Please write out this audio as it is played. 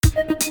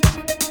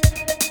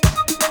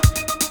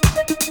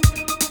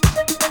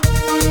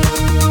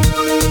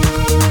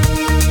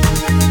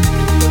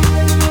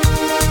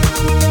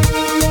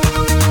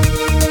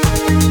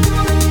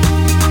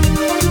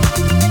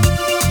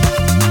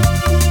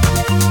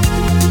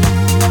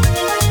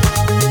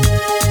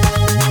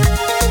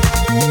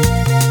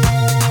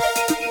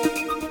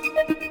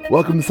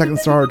Welcome to Second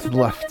Star to the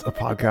Left, a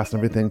podcast on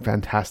everything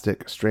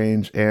fantastic,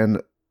 strange,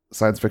 and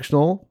science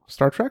fictional,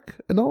 Star Trek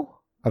and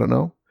all. I don't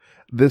know.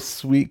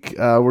 This week,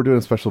 we're doing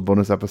a special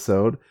bonus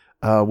episode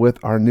with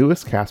our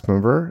newest cast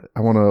member. I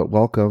want to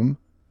welcome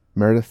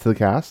Meredith to the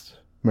cast.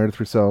 Meredith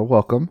Rousseau,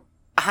 welcome.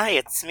 Hi,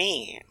 it's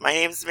me. My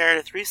name's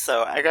Meredith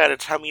Rousseau. I got a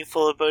tummy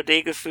full of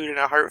bodega food and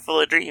a heart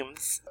full of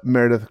dreams.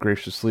 Meredith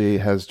graciously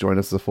has joined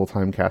us as a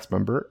full-time cast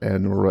member,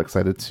 and we're really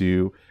excited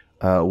to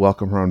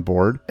welcome her on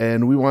board.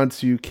 And we want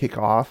to kick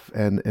off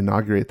and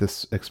inaugurate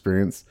this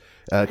experience.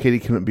 Katie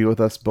couldn't be with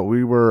us, but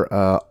we were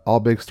all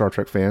big Star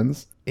Trek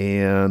fans,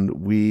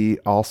 and we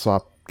all saw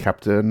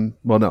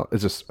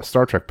it's just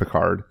Star Trek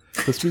Picard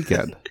this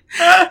weekend.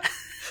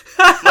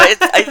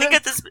 I think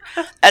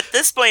at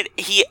this point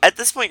he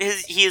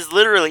is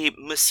literally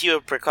Monsieur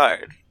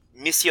Picard.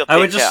 Monsieur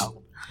Picard.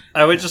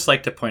 I would just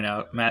like to point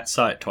out Matt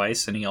saw it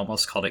twice, and he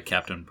almost called it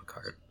Captain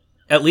Picard.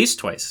 At least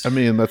twice. I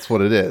mean, that's what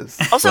it is.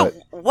 Also,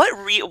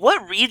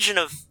 what region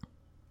of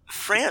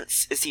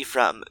France is he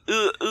from?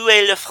 Où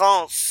est la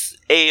France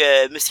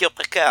et Monsieur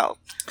Picard?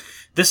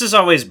 This has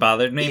always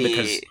bothered me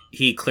because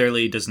he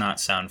clearly does not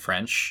sound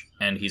French,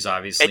 and he's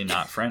obviously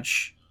not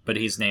French, but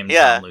he's named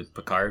Jean-Luc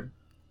Picard.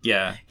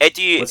 Yeah.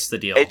 What's the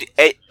deal?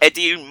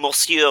 Est-il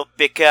Monsieur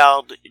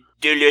Picard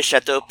de le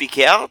Château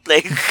Picard?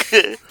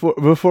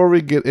 Before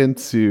we get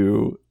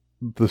into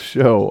the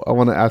show, I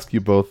want to ask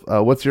you both,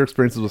 what's your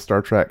experiences with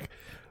Star Trek?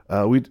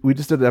 We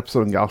just did an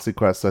episode on Galaxy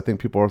Quest, so I think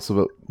people are also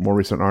a bit more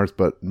recent than ours,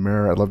 but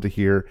Mara, I'd love to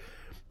hear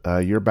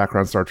your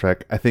background Star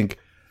Trek. I think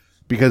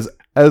because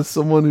as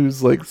someone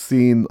who's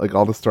seen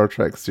all the Star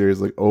Trek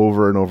series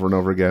over and over and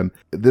over again,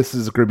 this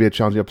is going to be a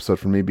challenging episode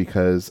for me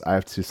because I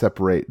have to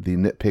separate the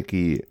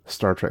nitpicky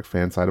Star Trek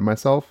fan side of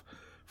myself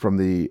from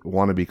the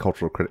wannabe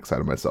cultural critic side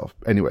of myself.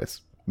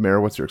 Anyways,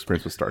 Mara, what's your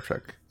experience with Star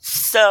Trek?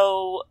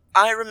 So,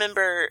 I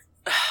remember...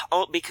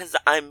 because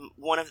I'm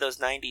one of those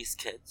 90s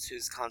kids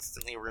who's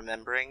constantly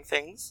remembering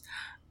things.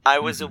 I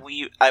was a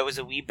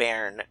wee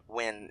bairn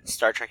when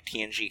Star Trek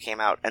TNG came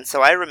out, and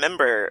so I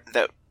remember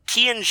that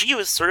TNG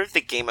was sort of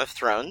the Game of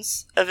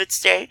Thrones of its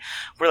day,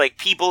 where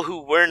people who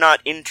were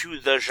not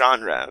into the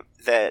genre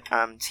that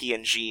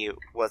TNG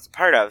was a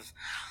part of,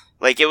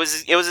 it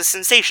was a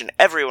sensation.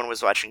 Everyone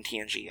was watching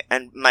TNG,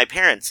 and my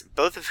parents,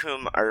 both of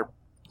whom are...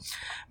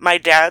 My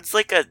dad's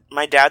like a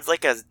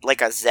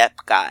Zep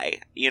guy,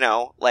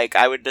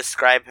 I would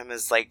describe him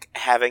as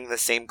having the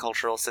same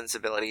cultural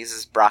sensibilities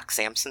as Brock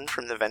Sampson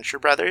from the Venture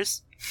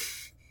Brothers.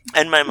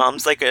 And my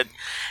mom's like a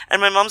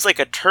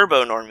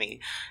turbo normie.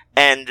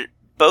 And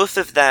both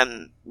of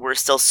them were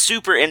still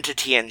super into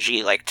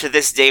TNG. To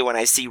this day when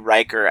I see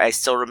Riker, I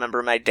still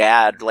remember my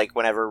dad,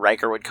 whenever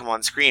Riker would come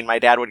on screen, my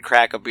dad would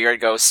crack a beer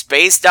and go,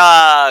 "Space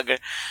Dog!"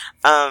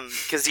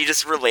 'Cause he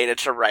just related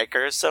to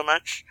Riker so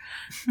much.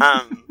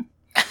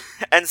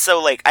 And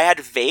so, I had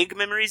vague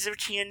memories of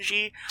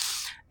TNG,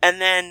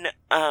 and then,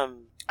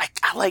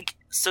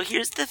 so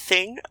here's the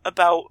thing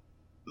about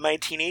my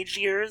teenage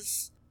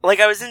years.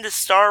 I was into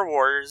Star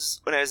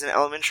Wars when I was in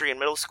elementary and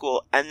middle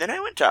school, and then I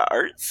went to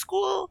art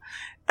school,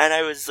 and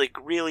I was, I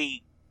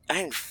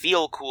didn't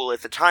feel cool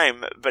at the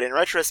time, but in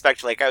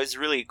retrospect, I was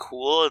really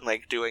cool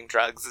and, doing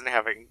drugs and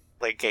having,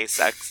 gay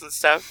sex and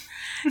stuff,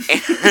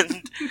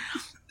 and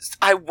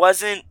I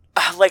wasn't,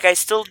 I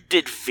still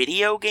did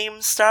video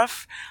game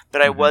stuff,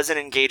 but I wasn't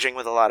engaging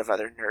with a lot of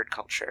other nerd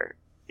culture,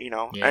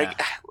 Yeah.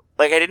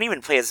 I didn't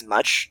even play as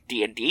much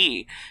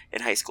D&D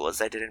in high school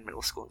as I did in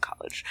middle school and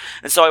college.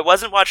 And so I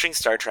wasn't watching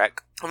Star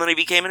Trek. And then I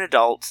became an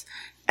adult,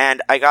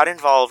 and I got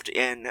involved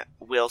in,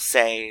 we'll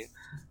say,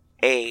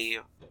 a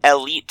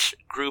elite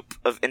group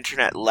of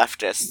internet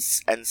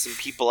leftists, and some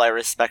people I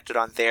respected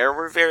on there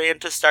were very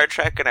into Star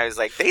Trek, and I was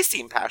like, they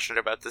seem passionate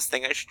about this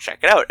thing, I should check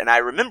it out. And I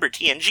remember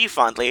TNG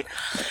fondly,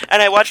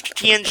 and I watched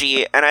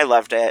TNG, and I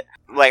loved it.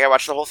 I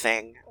watched the whole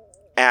thing.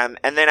 And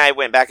then I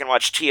went back and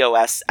watched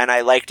TOS, and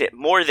I liked it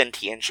more than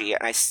TNG,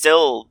 and I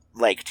still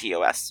like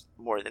TOS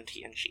more than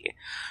TNG.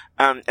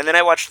 And then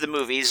I watched the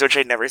movies, which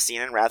I'd never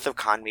seen, and Wrath of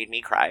Khan made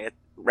me cry.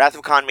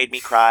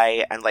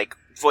 And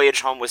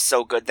Voyage Home was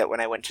so good that when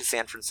I went to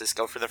San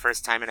Francisco for the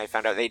first time and I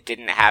found out they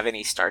didn't have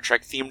any Star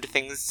Trek themed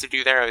things to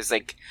do there, I was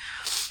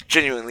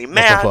genuinely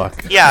mad. What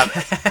the fuck? Yeah.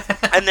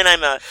 And then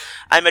I'm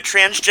a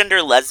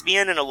transgender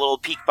lesbian, and a little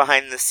peek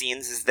behind the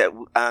scenes is that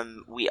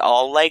we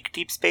all like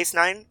Deep Space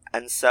Nine,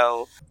 and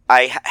so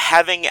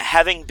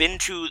having been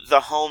to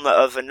the home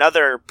of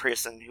another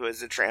person who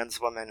is a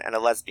trans woman and a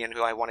lesbian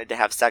who I wanted to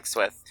have sex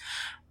with,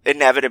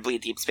 inevitably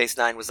Deep Space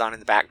Nine was on in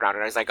the background,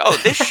 and I was like, oh,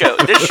 this show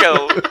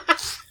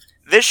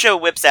this show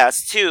whips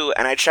ass too,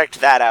 and I checked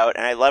that out,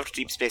 and I loved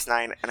Deep Space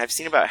Nine, and I've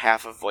seen about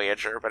half of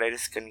Voyager, but I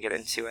just couldn't get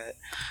into it.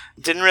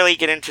 Didn't really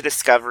get into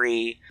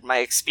Discovery. My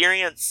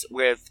experience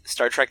with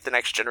Star Trek The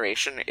Next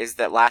Generation is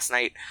that last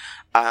night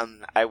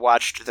I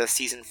watched the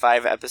Season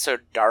 5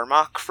 episode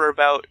Darmok for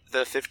about the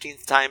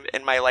 15th time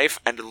in my life,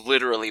 and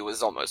literally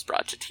was almost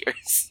brought to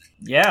tears.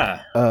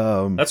 Yeah.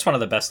 That's one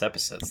of the best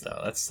episodes,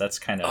 though. That's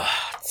kind of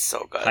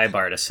so good. High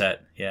bar to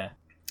set, yeah.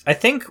 I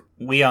think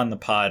we on the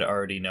pod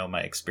already know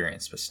my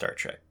experience with Star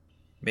Trek.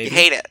 Maybe? You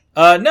hate it?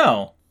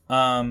 No.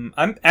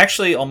 I'm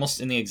actually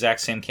almost in the exact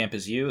same camp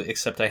as you,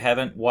 except I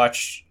haven't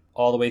watched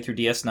all the way through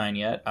DS9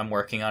 yet. I'm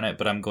working on it,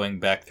 but I'm going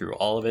back through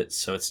all of it,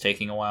 so it's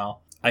taking a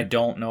while. I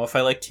don't know if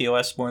I like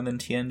TOS more than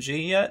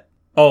TNG yet.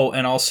 Oh,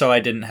 and also I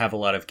didn't have a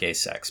lot of gay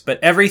sex, but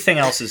everything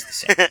else is the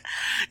same.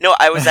 No,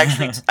 I was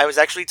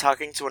actually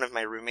talking to one of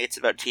my roommates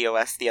about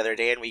TOS the other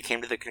day, and we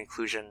came to the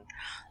conclusion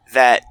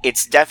that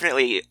it's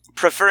definitely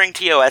preferring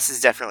TOS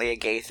is definitely a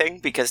gay thing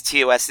because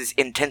TOS is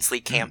intensely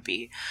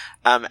campy,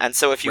 and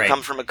so if you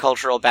come from a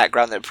cultural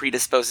background that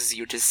predisposes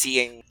you to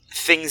seeing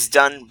things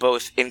done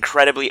both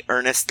incredibly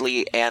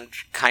earnestly and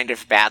kind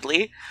of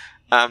badly,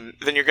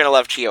 then you're gonna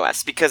love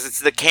TOS because it's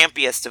the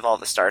campiest of all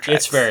the Star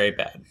Treks. It's very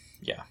bad.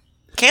 Yeah.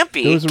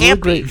 Campy. It was a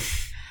campy.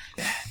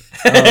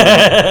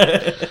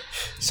 Really great.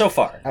 So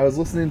far. I was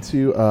listening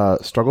to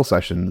Struggle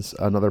Sessions,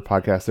 another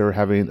podcast. They were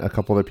having a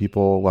couple of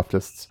people,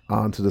 leftists,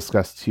 on to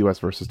discuss TOS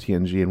versus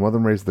TNG, and one of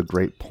them raised the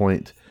great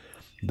point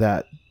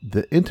that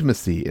the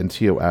intimacy in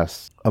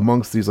TOS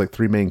amongst these like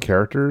three main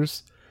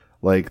characters,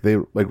 like they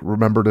like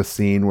remembered a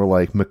scene where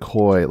like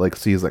McCoy like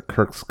sees like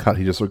Kirk's cut,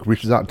 he just like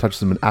reaches out and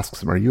touches him and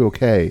asks him, "Are you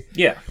okay?"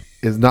 Yeah,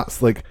 is not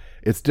like.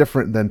 It's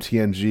different than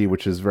TNG,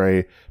 which is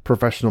very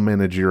professional,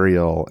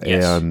 managerial,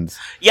 and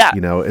you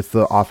know, it's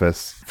the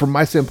office. From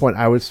my standpoint,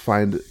 I always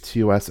find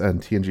TOS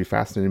and TNG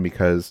fascinating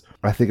because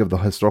I think of the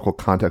historical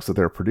context that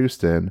they're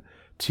produced in.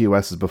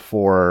 TOS is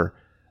before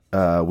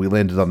we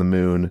landed on the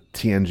moon.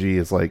 TNG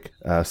is like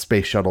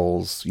space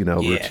shuttles, you know,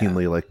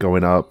 routinely like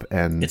going up,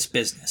 and it's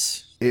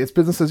business. It's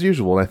business as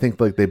usual. And I think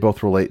like they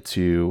both relate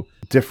to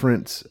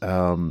different.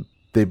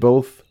 They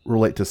both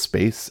relate to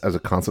space as a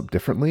concept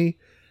differently.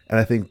 And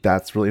I think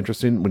that's really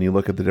interesting when you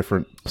look at the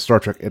different Star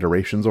Trek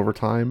iterations over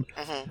time.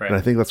 Mm-hmm. Right. And I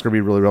think that's going to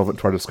be really relevant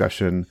to our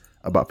discussion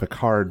about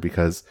Picard,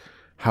 because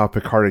how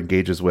Picard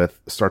engages with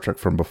Star Trek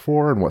from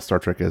before and what Star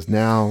Trek is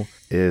now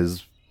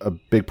is a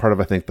big part of,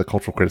 I think, the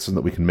cultural criticism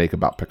that we can make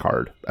about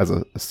Picard as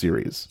a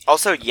series.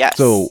 Also, yes.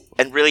 So,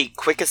 and really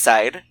quick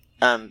aside,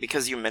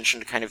 because you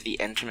mentioned kind of the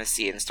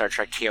intimacy in Star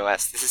Trek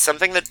TOS, this is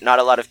something that not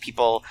a lot of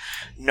people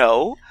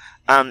know,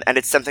 and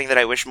it's something that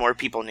I wish more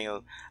people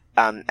knew.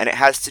 And it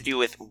has to do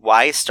with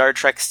why Star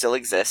Trek still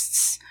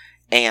exists,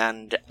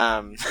 and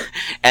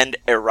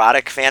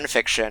erotic fan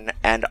fiction,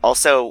 and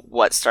also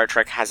what Star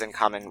Trek has in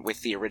common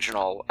with the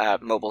original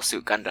Mobile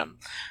Suit Gundam,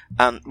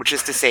 which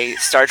is to say,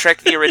 Star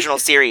Trek the original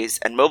series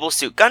and Mobile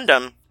Suit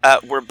Gundam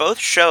were both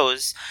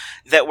shows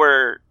that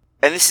were,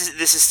 and this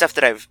is stuff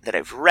that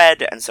I've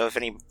read, and so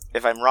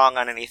if I'm wrong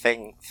on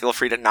anything, feel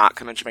free to not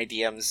come into my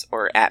DMs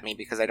or at me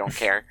because I don't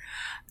care.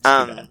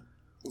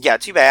 Yeah,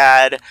 too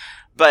bad.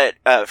 But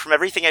from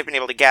everything I've been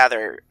able to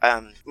gather,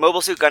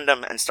 Mobile Suit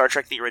Gundam and Star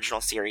Trek the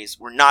original series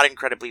were not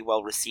incredibly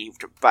well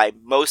received by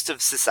most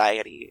of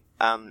society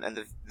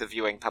and the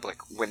viewing public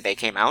when they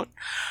came out.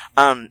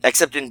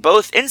 Except in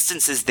both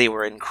instances, they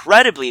were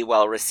incredibly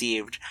well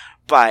received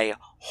by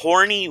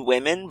horny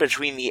women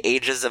between the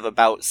ages of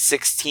about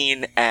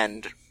 16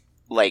 and,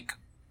 like,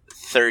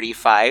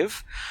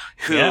 35,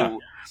 who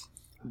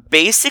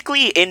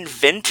basically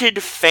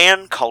invented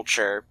fan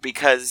culture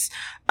because...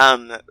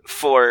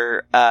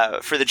 for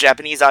the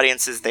Japanese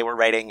audiences, they were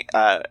writing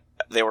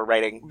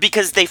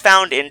because they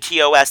found in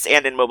TOS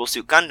and in Mobile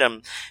Suit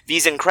Gundam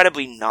these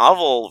incredibly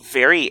novel,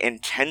 very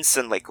intense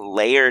and like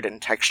layered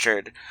and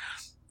textured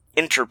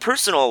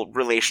interpersonal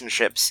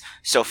relationships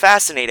so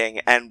fascinating,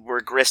 and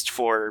were grist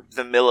for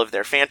the mill of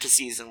their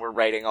fantasies, and we're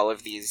writing all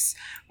of this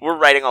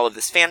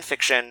fan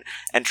fiction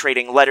and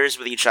trading letters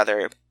with each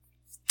other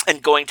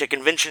and going to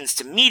conventions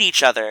to meet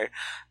each other.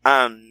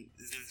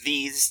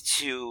 These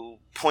two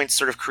points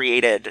sort of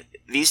created,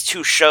 these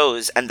two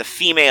shows and the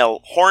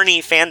female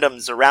horny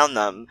fandoms around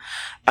them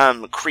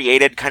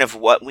created kind of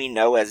what we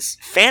know as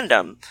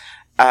fandom,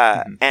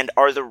 and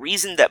are the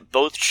reason that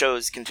both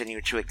shows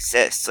continue to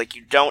exist. Like,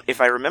 you don't, if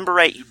I remember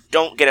right, you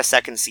don't get a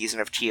second season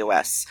of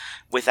TOS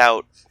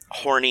without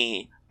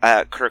horny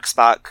Kirk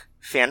Spock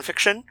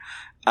fanfiction.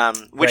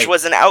 Which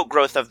was an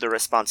outgrowth of the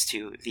response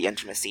to the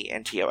intimacy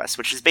in TOS,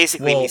 which is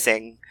basically me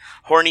saying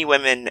horny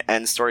women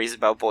and stories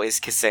about boys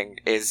kissing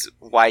is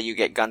why you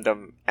get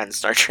Gundam and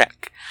Star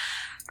Trek.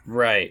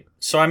 Right.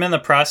 So I'm in the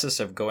process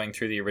of going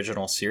through the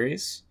original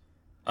series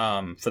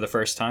for the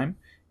first time,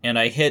 and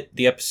I hit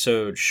the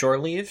episode Shore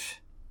Leave,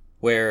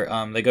 where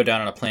they go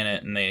down on a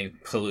planet and they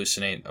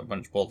hallucinate a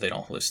bunch. Well, they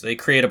don't hallucinate. They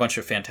create a bunch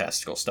of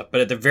fantastical stuff.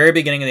 But at the very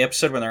beginning of the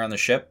episode, when they're on the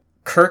ship,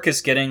 Kirk is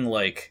getting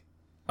like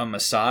a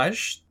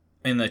massage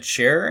in the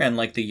chair, and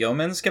like the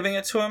yeoman's giving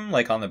it to him,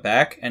 like on the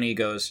back, and he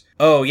goes,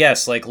 "Oh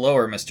yes, like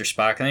lower, Mr.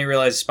 Spock," and then he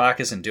realizes Spock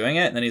isn't doing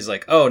it, and then he's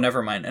like, "Oh,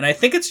 never mind." And I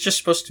think it's just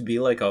supposed to be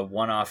like a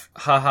one-off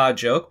haha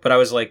joke, but I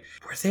was like,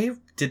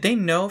 did they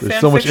know There's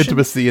fan so much fiction?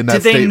 intimacy in that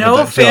Did they statement, know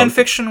that fan joke.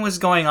 fiction was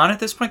going on at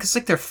this point? Because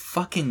like they're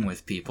fucking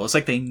with people. It's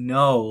like they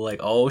know, like,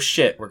 oh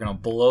shit, we're gonna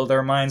blow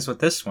their minds with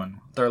this one.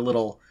 Their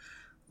little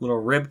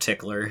rib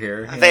tickler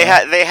here. They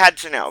had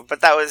to know,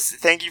 but that was,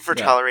 thank you for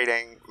Yeah.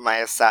 tolerating my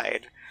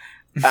aside.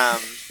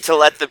 To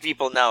let the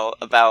people know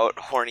about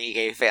horny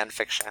gay fan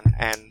fiction.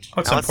 And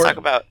Oh, it's now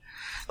important.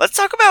 let's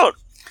talk about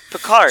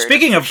Picard.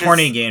 Speaking of which is-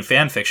 horny gay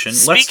fan fiction,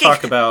 let's Speaking-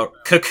 talk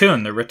about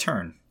Cocoon: The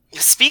Return.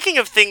 Speaking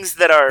of things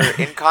that are,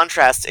 in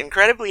contrast,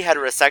 incredibly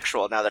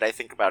heterosexual, now that I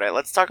think about it,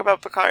 let's talk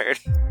about Picard.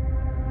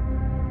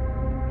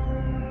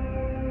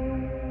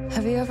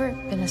 Have you ever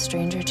been a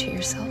stranger to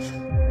yourself?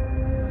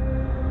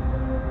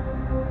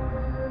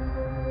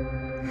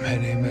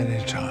 Many,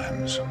 many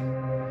times.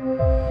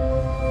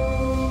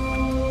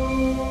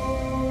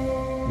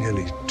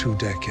 Nearly 2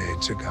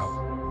 decades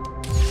ago,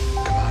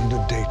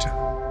 Commander Data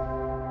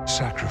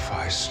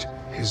sacrificed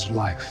his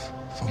life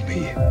for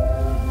me.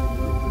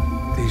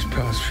 These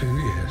past few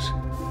years,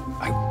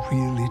 I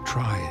really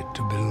tried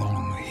to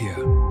belong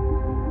here.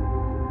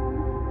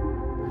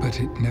 But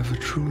it never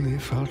truly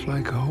felt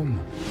like home.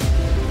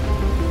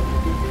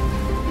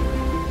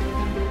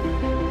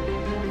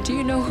 Do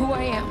you know who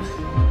I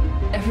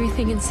am?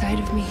 Everything inside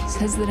of me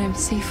says that I'm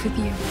safe with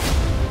you.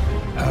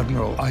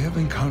 Admiral, I have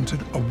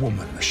encountered a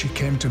woman. She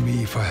came to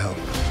me for help.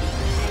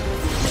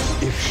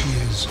 If she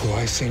is who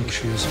I think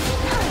she is,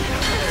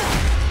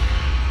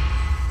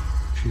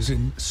 she's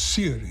in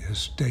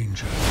serious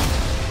danger.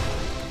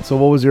 So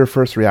what was your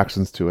first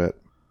reactions to it?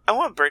 I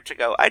want Bert to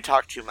go, I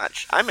talk too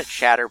much. I'm a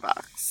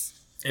chatterbox.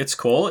 It's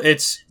cool.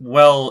 It's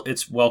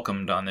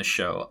welcomed on this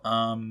show.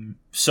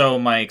 So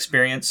my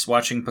experience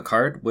watching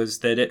Picard was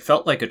that it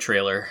felt like a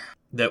trailer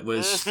that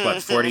was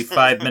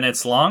 45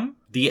 minutes long.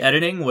 The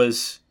editing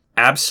was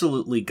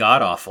absolutely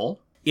god-awful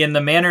in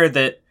the manner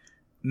that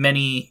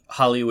many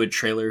Hollywood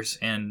trailers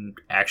and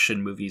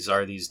action movies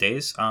are these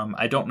days.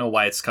 I don't know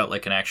why it's cut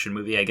like an action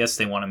movie. I guess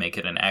they want to make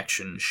it an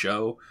action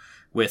show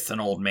with an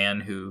old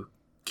man who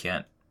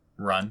can't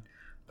run.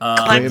 Can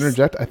I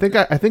interject? I think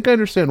I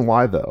understand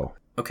why, though.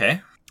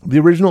 Okay. The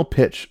original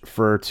pitch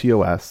for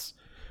TOS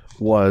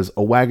was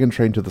a wagon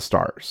train to the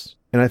stars.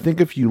 And I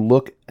think if you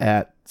look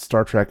at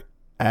Star Trek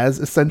as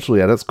essentially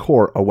at its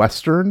core a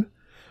Western,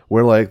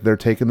 where like they're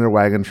taking their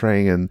wagon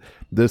train and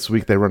this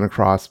week they run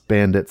across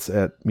bandits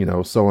at,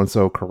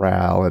 so-and-so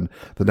corral, and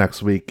the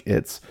next week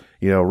it's,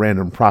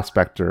 random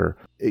prospector,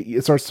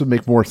 it starts to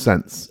make more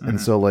sense. Mm-hmm.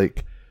 And so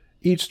like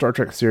each Star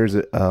Trek series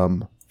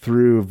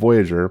through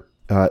Voyager,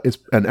 is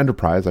an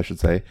Enterprise, I should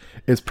say,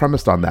 is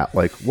premised on that.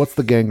 Like, what's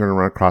the gang going to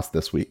run across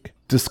this week?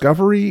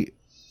 Discovery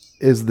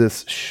is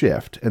this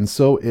shift, and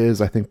so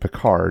is, I think,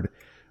 Picard,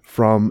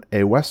 from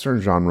a Western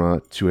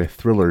genre to a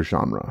thriller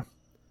genre.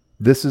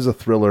 This is a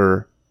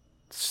thriller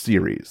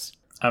series.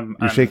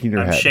 You're shaking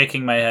your head. I'm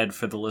shaking my head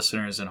for the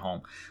listeners at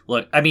home.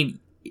 Look, I mean,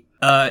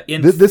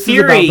 in this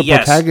theory, is about the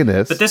yes,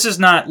 protagonist. but this is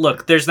not.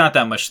 Look, there's not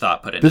that much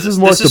thought put into this. This is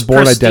more like the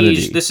Bourne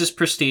Identity. This is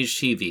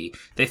prestige TV.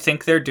 They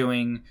think they're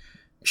doing.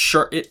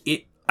 Sure,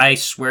 I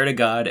swear to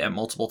God, at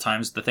multiple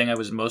times, the thing I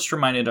was most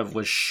reminded of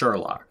was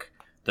Sherlock.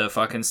 The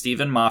fucking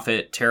Stephen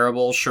Moffat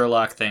terrible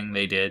Sherlock thing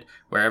they did,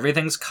 where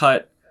everything's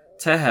cut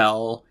to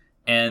hell,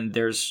 and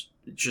there's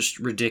just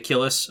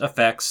ridiculous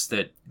effects.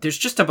 That there's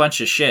just a bunch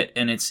of shit,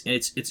 and it's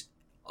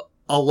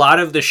a lot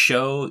of the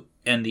show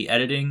and the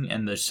editing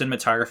and the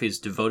cinematography is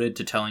devoted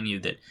to telling you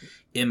that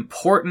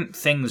important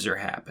things are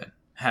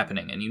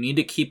happening, and you need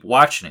to keep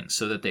watching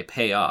so that they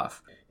pay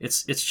off.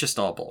 It's just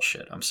all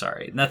bullshit. I'm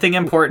sorry. Nothing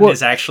important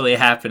is actually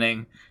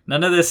happening.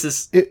 None of this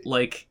is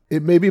like...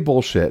 It may be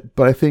bullshit,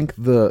 but I think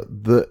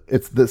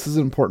this is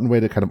an important way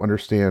to kind of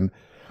understand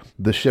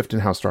the shift in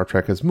how Star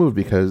Trek has moved,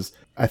 because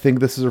I think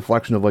this is a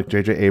reflection of like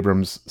J.J.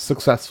 Abrams'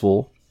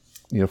 successful,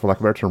 for lack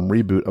of a better term,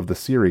 reboot of the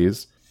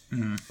series.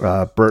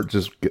 Mm-hmm. Bert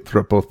just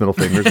threw up both middle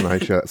fingers, and I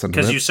share that sentiment.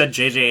 Because you said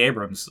J.J.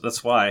 Abrams.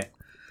 That's why.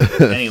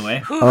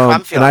 Anyway.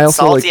 I'm feeling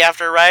salty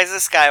after Rise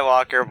of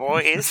Skywalker,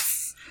 boys.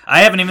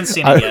 I haven't even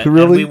seen it yet.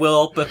 Really? And we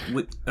will, but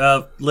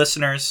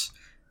listeners,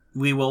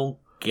 we will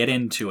get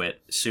into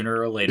it sooner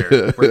or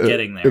later. We're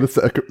getting there. In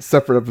a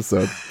separate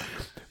episode.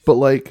 But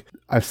like,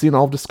 I've seen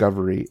all of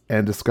Discovery,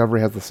 and Discovery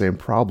has the same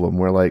problem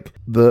where like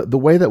the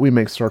way that we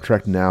make Star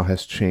Trek now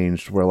has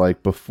changed, where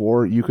like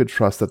before you could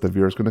trust that the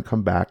viewer's going to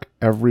come back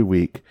every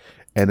week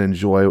and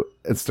enjoy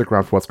and stick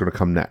around for what's going to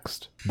come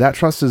next. That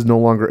trust is no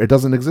longer, it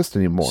doesn't exist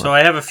anymore. So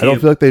I have a few. I don't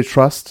feel like they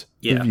trust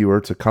the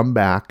viewer to come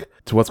back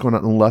to what's going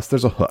on unless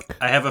there's a hook.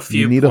 I have a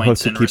few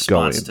points in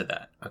response to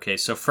that. Okay,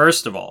 so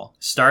first of all,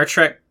 Star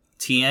Trek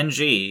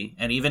TNG,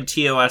 and even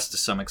TOS to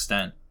some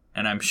extent,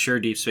 and I'm sure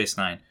Deep Space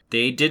Nine,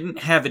 they didn't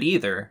have it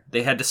either.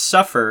 They had to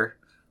suffer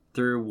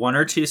through 1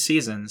 or 2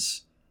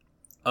 seasons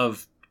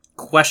of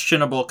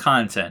questionable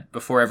content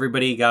before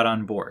everybody got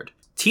on board.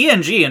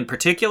 TNG in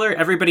particular,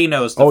 everybody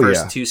knows the Oh,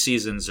 first yeah. 2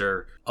 seasons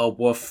are a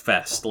woof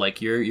fest.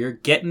 Like, you're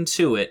getting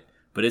to it,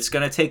 but it's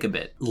going to take a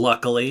bit.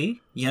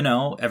 Luckily,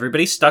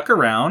 everybody stuck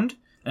around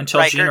until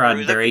Riker Gene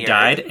grew the Roddenberry beard.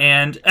 died,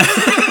 and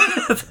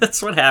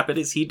that's what happened,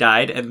 is he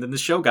died, and then the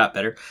show got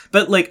better.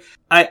 But, like,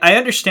 I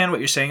understand what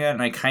you're saying,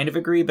 and I kind of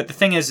agree, but the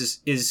thing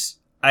is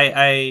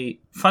I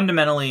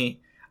fundamentally...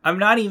 I'm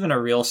not even a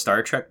real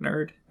Star Trek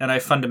nerd, and I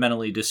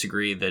fundamentally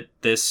disagree that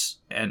this,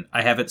 and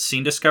I haven't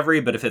seen Discovery,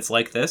 but if it's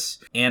like this,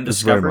 and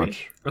It's very Discovery...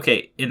 much.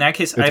 Okay, in that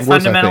case, It's I worse,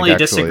 fundamentally I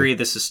think, actually. disagree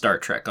this is Star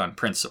Trek on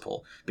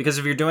principle. Because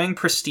if you're doing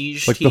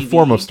prestige Like TV... the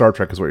form of Star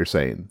Trek is what you're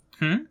saying.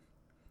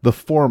 The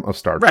form of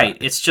Star Trek. Right,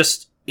 it's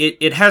just...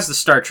 It has the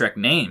Star Trek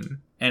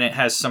name, and it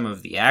has some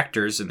of the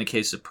actors in the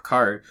case of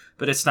Picard,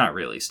 but it's not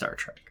really Star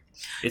Trek.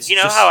 It's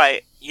how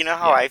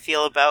I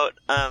feel about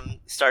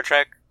Star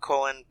Trek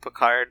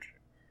Picard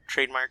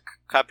trademark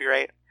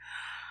copyright.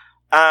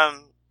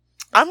 I'm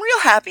real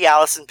happy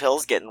Alison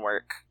Pill's getting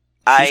work.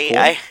 Cool.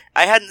 I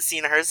hadn't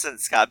seen her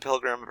since Scott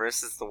Pilgrim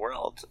versus the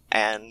World,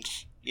 and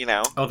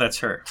Oh, that's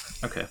her.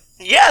 Okay.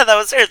 yeah, that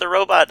was her, the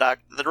robot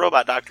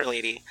doctor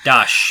lady.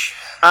 Dash.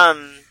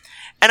 And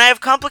I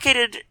have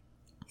complicated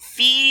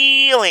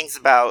feelings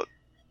about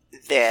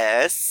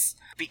this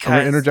because I'm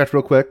going to interject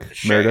real quick,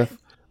 Sure. Meredith.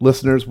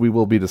 Listeners, we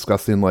will be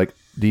discussing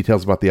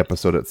details about the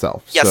episode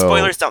itself. Yeah, So-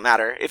 spoilers don't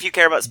matter. If you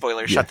care about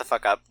spoilers, Yeah. shut the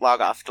fuck up,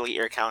 log off, delete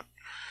your account.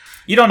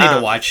 You don't need to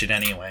watch it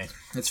anyway.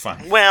 It's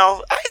fine.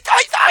 Well,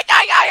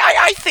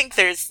 I think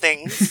there's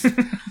things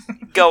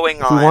going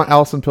If we on. want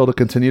Alison Pill to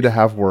continue to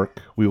have work,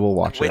 we will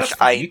watch it. Which That's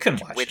fine. You can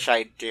watch which it.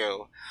 I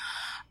do.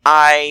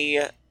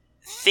 I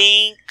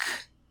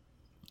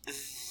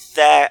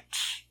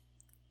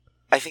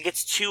think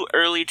it's too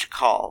early to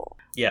call.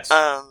 Yes.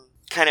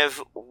 Kind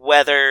of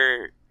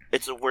whether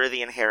it's a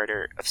worthy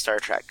inheritor of Star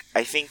Trek.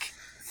 I think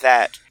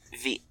that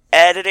the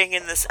editing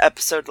in this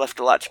episode left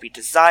a lot to be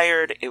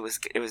desired. It was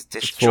It's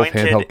full of disjointed.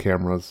 handheld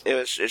cameras. It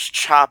was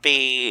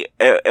choppy.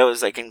 It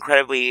was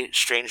incredibly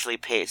strangely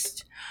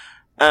paced.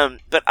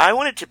 But I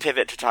wanted to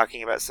pivot to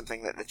talking about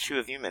something that the two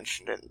of you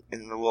mentioned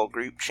in the little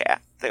group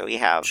chat that we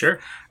have. Sure.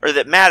 Or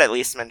that Matt at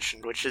least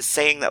mentioned, which is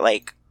saying that,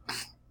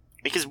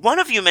 because one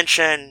of you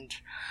mentioned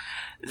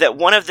that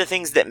one of the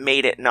things that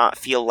made it not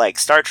feel like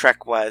Star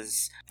Trek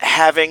was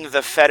having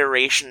the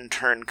Federation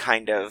turn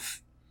kind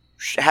of...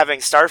 having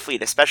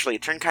Starfleet especially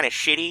turn kind of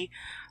shitty.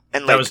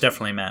 And That was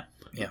definitely Matt.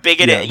 Yeah.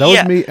 bigoted. That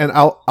was me, and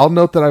I'll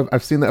note that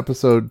I've seen the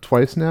episode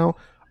twice now.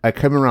 I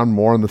came around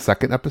more in the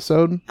second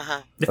episode.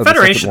 Uh-huh. The of the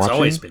Federation's second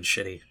always watching. been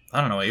shitty. I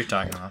don't know what you're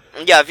talking about.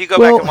 Yeah, if you go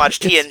Well, back and watch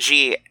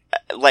TNG,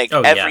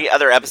 every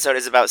other episode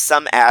is about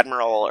some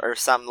admiral or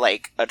some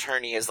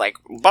attorney is like,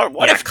 but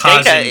what if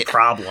causing Data?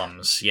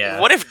 problems? Yeah.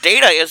 What if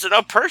Data isn't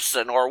a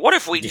person, or what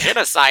if we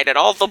genocided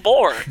all the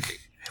Borg?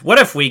 What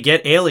if we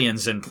get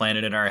aliens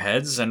implanted in our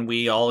heads and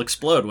we all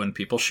explode when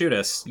people shoot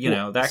us?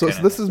 That So kind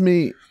of this thing. is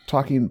me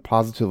talking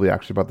positively,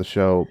 actually, about the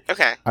show.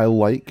 Okay, I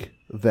like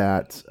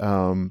that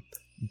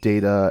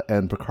Data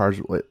and Picard's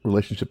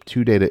relationship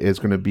to Data is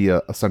going to be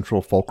a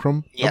central fulcrum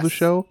of the Yes.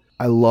 show.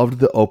 I loved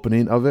the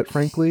opening of it,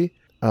 frankly,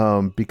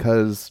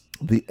 because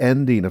the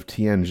ending of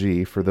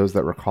TNG, for those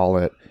that recall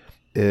it,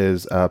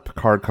 is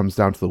Picard comes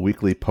down to the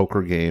weekly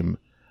poker game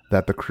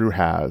that the crew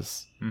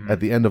has. Mm-hmm. At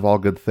the end of All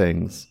Good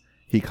Things,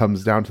 he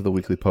comes down to the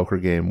weekly poker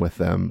game with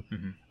them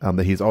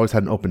that he's always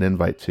had an open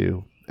invite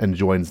to, and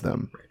joins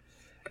them.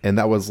 And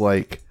that was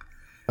a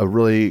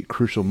really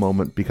crucial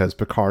moment because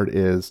Picard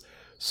is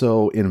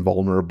so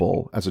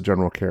invulnerable as a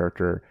general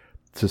character.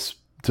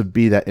 To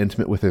be that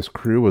intimate with his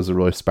crew was a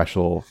really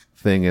special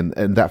thing, and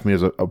that for me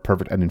is a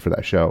perfect ending for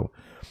that show.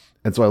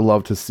 And so I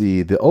love to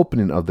see the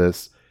opening of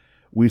this.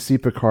 We see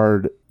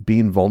Picard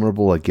being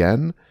vulnerable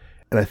again,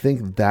 and I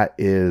think that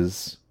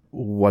is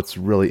what's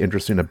really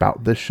interesting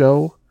about this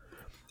show.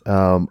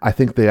 I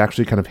think they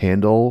actually kind of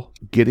handle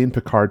getting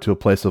Picard to a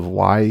place of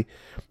why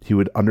he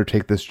would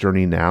undertake this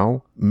journey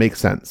now makes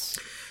sense,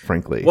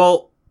 frankly.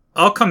 Well,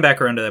 I'll come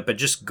back around to that, but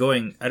just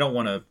I don't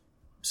want to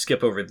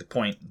skip over the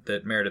point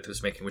that Meredith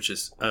was making, which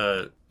is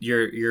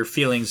your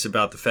feelings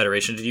about the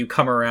Federation. Did you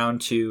come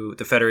around to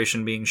the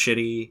Federation being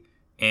shitty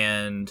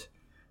and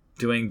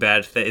doing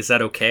bad things? Is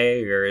that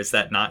okay, or is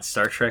that not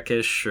Star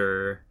Trek-ish?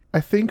 Or I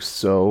think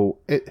so.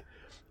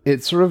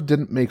 It sort of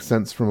didn't make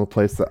sense from a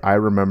place that I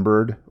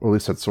remembered, or at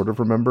least had sort of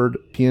remembered,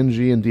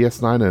 TNG and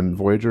DS9 and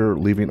Voyager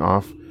leaving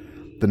off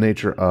the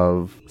nature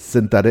of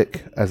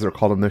synthetic, as they're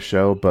called in this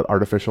show, but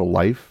artificial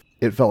life.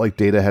 It felt like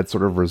Data had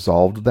sort of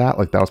resolved that,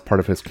 that was part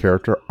of his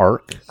character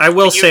arc. I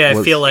will say, I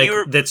was- feel like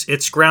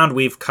it's ground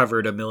we've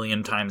covered a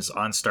million times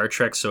on Star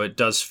Trek, so it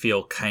does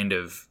feel kind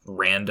of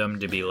random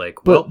to be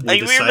like, well, But-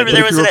 we I remember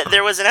decided.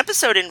 there was an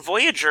episode in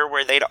Voyager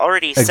where they'd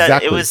already said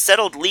Exactly. it was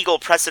settled legal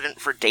precedent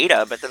for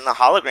Data, but then the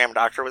hologram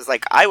doctor was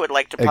like, I would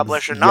like to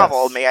publish a Yes.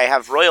 novel, may I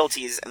have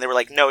royalties? And they were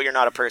like, no, you're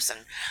not a person.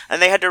 And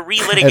they had to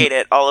relitigate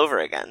it all over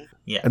again.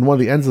 And one of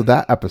the ends of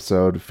that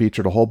episode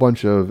featured a whole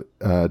bunch of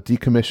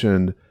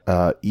decommissioned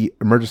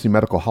emergency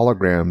medical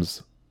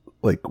holograms,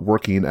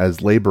 working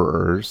as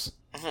laborers,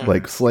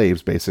 like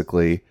slaves,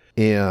 basically.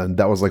 and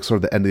that was like sort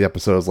of the end of the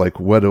episode. Is like,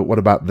 what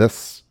about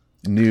this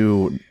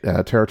new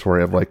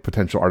territory of like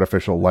potential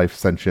artificial life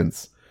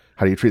sentience?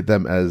 How do you treat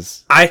them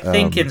as? I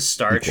think in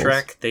Star equals?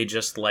 Trek they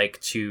just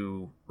like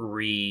to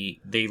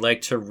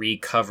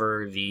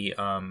recover the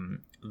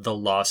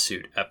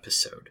lawsuit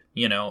episode.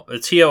 You know, the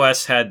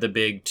TOS had the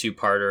big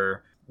 2-parter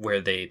where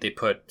they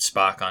put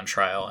Spock on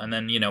trial, and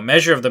then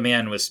Measure of a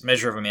Man was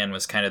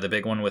kind of the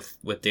big one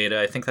with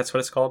Data. I think that's what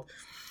it's called.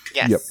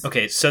 Yes. Yep.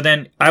 Okay, so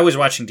then I was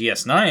watching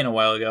DS9 a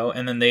while ago,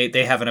 and then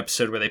they have an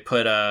episode where they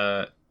put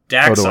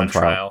Dax Odo on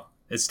trial.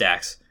 It's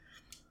Dax.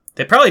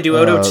 They probably do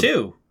Odo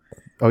too.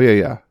 Oh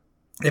yeah.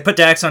 They put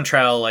Dax on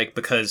trial, like,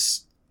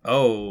 because,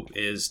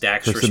 is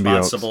Dax For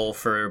responsible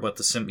for what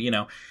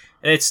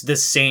and it's the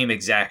same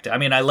exact. I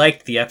mean, I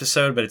liked the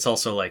episode, but it's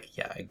also like,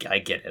 yeah, I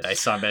get it. I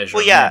saw Measure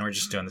of Man, we're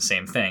just doing the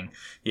same thing.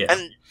 Yeah.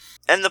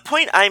 And the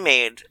point I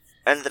made,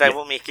 and that I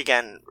will make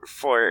again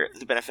for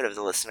the benefit of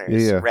the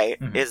listeners, right,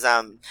 is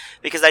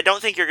because I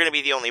don't think you're going to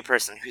be the only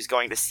person who's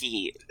going to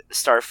see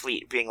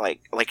Starfleet being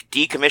like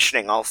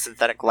decommissioning all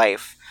synthetic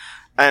life.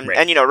 And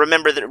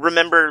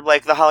remember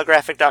like the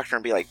holographic doctor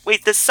and be like,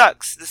 wait, this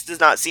sucks. This does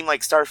not seem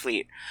like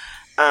Starfleet.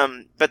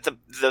 But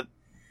the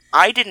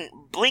I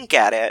didn't blink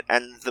at it,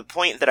 and the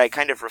point that I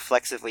kind of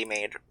reflexively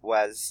made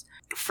was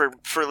for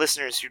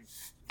listeners who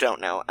don't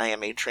know, I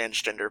am a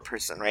transgender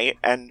person, right?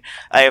 And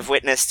I have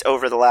witnessed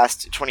over the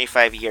last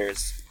 25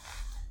 years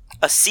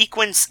a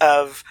sequence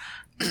of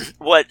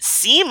what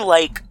seem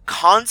like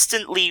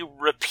constantly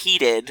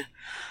repeated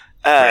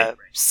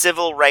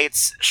civil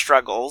rights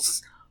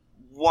struggles,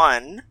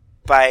 won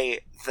by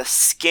the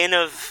skin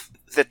of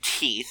the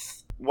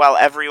teeth, while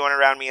everyone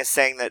around me is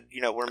saying that,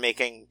 we're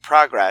making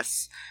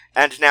progress,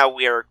 and now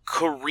we are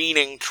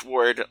careening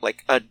toward,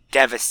 like, a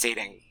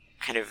devastating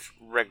kind of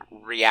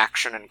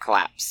reaction and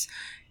collapse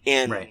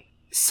in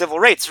civil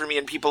rights for me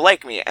and people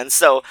like me. And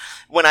so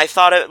when I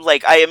thought of,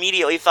 like, I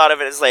immediately thought of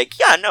it as like,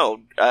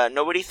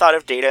 nobody thought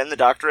of Data and the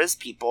Doctor as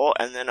people,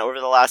 and then over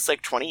the last,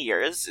 20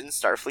 years in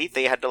Starfleet,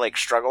 they had to,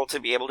 struggle to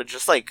be able to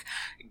just,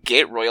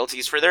 get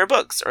royalties for their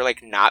books, or,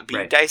 not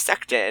be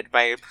dissected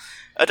by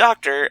a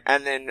doctor,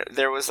 and then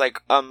there was,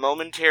 a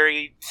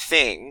momentary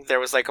thing, there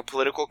was, a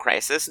political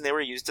crisis, and they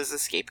were used as a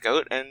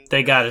scapegoat, and...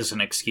 They got as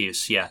an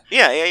excuse, yeah.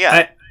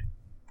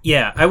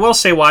 Yeah. I will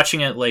say,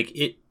 watching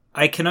it,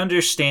 I can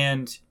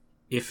understand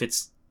if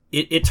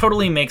it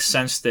totally makes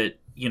sense that,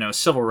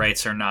 civil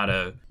rights are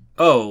not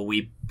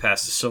we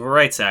passed the Civil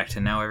Rights Act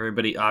and now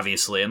everybody,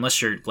 obviously,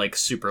 unless you're,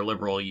 super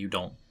liberal, you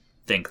don't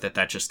think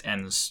that just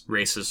ends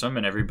racism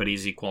and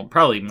everybody's equal.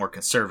 Probably more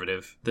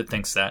conservative that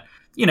thinks that.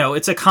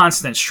 It's a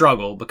constant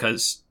struggle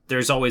because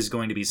there's always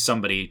going to be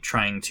somebody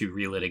trying to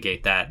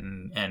relitigate that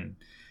and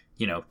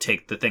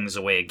take the things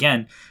away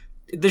again.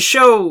 The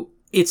show,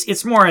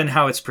 it's more in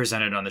how it's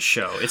presented on the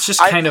show. It's just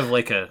kind of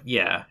like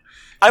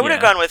I would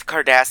have gone with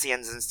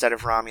Cardassians instead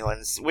of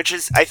Romulans, which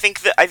is I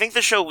think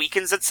the show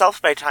weakens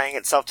itself by tying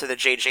itself to the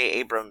J.J.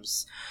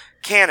 Abrams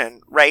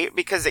canon, right?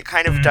 Because it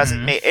kind of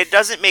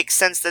doesn't make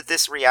sense that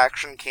this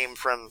reaction came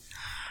from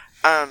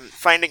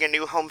finding a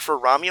new home for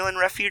Romulan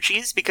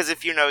refugees, because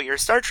if you know your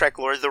Star Trek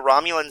lore, the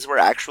Romulans were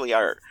actually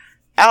our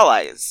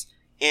allies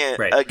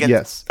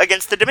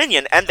against the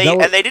Dominion, and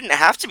they didn't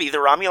have to be. The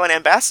Romulan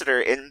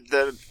ambassador in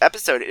the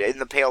episode in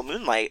the Pale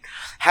Moonlight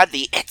had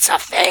the "it's a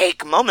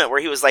fake" moment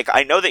where he was like,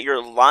 "I know that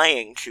you're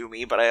lying to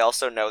me, but I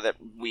also know that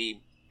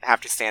we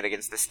have to stand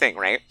against this thing,"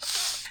 right?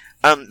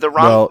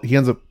 He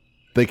ends up.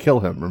 They kill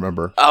him.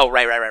 Remember? Oh,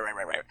 right.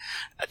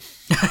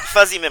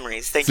 Fuzzy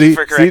memories. Thank you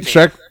for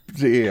correcting.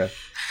 Yeah.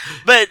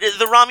 But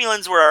the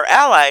Romulans were our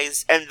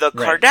allies, and the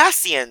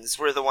Cardassians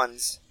were the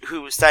ones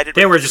who sided with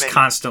They were just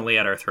constantly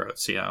at our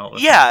throats,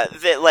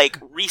 that,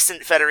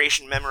 recent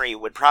Federation memory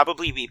would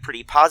probably be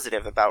pretty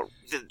positive about...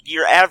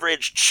 your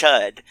average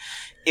chud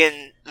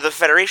in the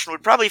Federation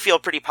would probably feel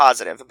pretty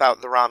positive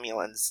about the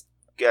Romulans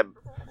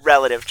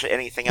relative to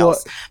anything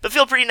else, but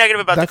feel pretty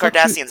negative about the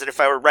Cardassians. And if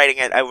I were writing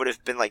it, I would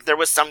have been like, there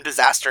was some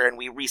disaster and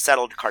we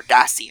resettled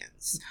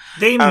Cardassians.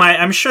 They might.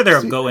 I'm sure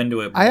they'll go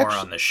into it more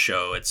on the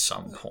show at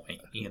some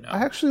point.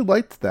 I actually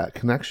liked that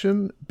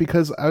connection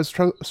because I was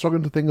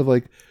struggling to think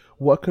of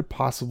what could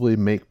possibly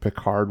make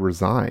Picard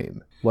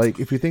resign.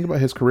 If you think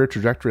about his career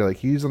trajectory,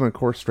 he's on a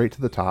course straight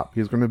to the top.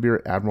 He's going to be an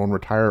admiral and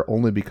retire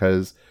only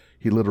because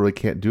he literally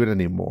can't do it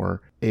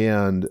anymore.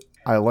 And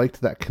I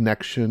liked that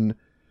connection.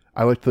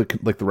 I liked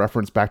the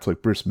reference back to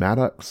Bruce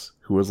Maddox,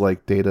 who was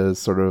Data's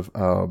sort of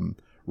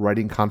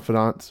writing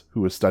confidant,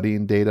 who was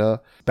studying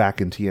Data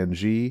back in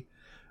TNG.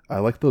 I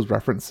liked those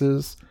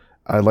references.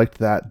 I liked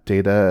that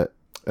Data.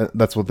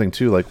 That's one thing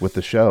too. With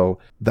the show,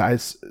 that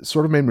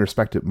sort of made me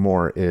respect it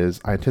more. Is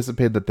I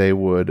anticipated that they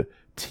would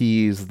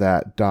tease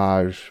that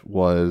Daj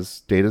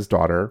was Data's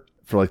daughter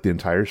for the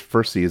entire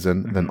first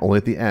season. Mm-hmm. Then only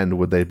at the end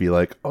would they be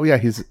like, "Oh yeah,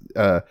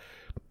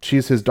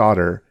 she's his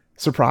daughter."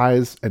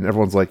 Surprise! And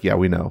everyone's like, "Yeah,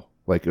 we know."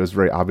 It was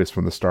very obvious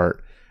from the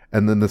start.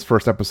 And then this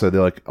first episode,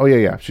 they're like, oh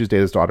yeah, she's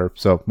Data's daughter.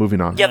 So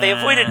moving on. Yeah, they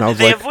avoided And I was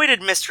like-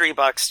 avoided mystery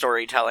box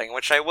storytelling,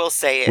 which I will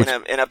say in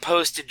a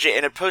post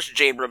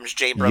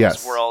Jabrams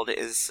Yes. world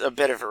is a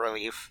bit of a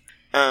relief.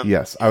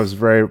 Yes, I was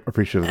very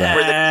appreciative of that.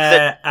 Where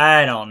the-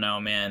 I don't know,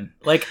 man.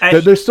 Like,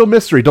 There's still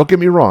mystery. Don't get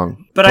me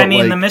wrong. but I mean,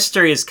 like, the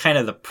mystery is kind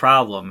of the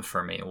problem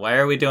for me. Why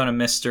are we doing a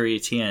mystery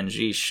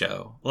TNG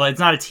show? Well, it's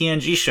not a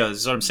TNG show. This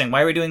is what I'm saying.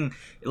 Why are we doing?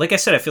 Like I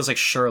said, it feels like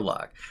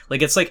Sherlock.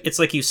 Like it's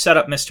like you set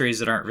up mysteries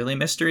that aren't really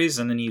mysteries,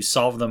 and then you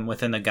solve them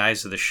within the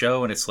guise of the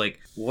show. And it's like,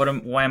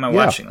 why am I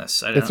watching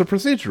this? it's a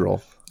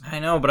procedural. I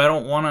know, but I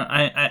don't want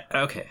to.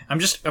 Okay, I'm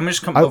just I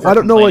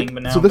don't know. Like,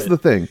 now, so this is the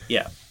thing.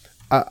 Yeah.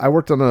 I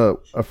worked on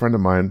a friend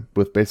of mine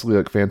with basically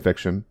like fan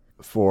fiction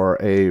for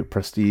a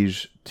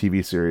prestige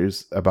TV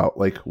series about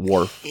like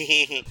Worf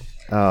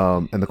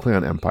and the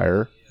Klingon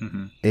Empire.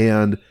 Mm-hmm.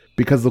 And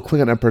because the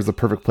Klingon Empire is the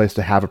perfect place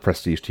to have a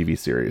prestige TV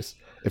series.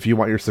 If you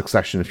want your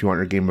Succession, if you want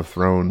your Game of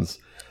Thrones,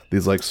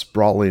 these like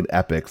sprawling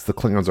epics, the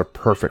Klingons are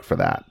perfect for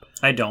that.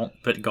 I don't,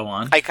 but go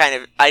on. I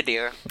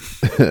do.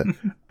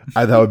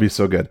 That would be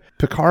so good.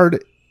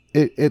 Picard,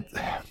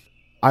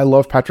 I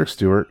love Patrick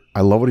Stewart.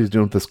 I love what he's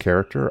doing with this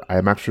character. I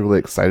am actually really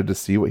excited to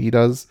see what he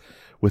does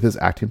with his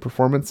acting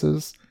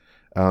performances.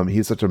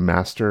 He's such a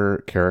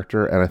master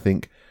character, and I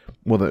think,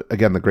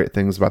 the great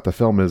things about the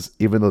film is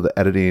even though the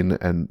editing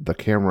and the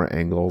camera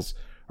angles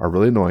are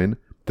really annoying,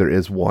 there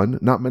is one,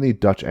 not many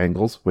Dutch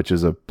angles, which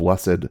is a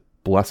blessed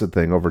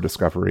thing over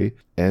Discovery,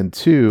 and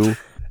two,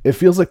 it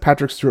feels like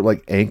Patrick Stewart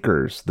like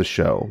anchors the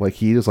show. Like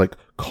he just like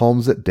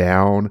calms it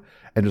down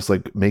and just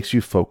like makes you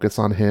focus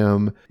on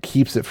him,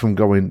 keeps it from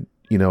going,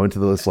 into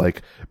this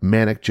like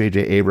manic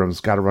J.J. Abrams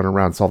got to run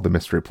around solve the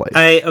mystery place.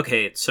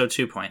 Okay, so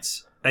 2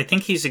 points. I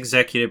think he's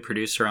executive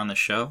producer on the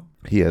show.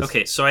 He is.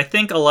 Okay, so I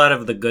think a lot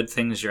of the good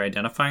things you're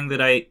identifying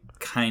that I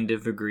kind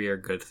of agree are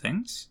good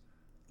things.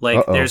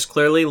 Like, there's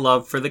clearly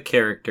love for the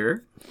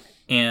character,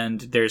 and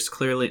there's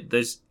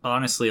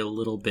honestly a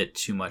little bit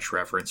too much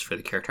reverence for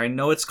the character. I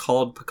know it's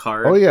called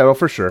Picard. Oh yeah, well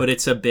for sure. But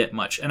it's a bit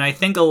much. And I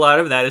think a lot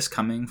of that is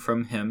coming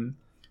from him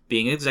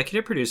being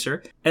executive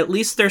producer. At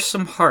least there's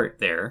some heart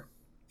there.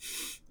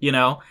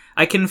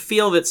 I can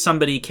feel that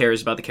somebody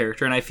cares about the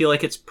character, and I feel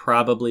like it's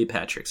probably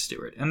Patrick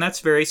Stewart. And that's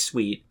very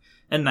sweet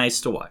and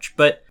nice to watch.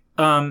 But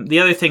the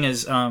other thing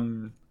is,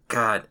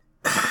 God,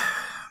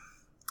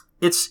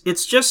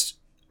 it's just,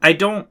 I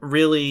don't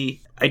really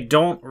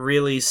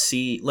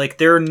see, like,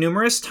 there are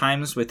numerous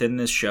times within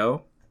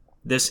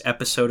this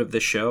episode of the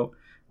show,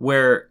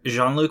 where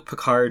Jean-Luc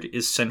Picard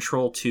is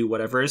central to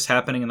whatever is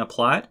happening in the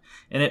plot,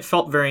 and it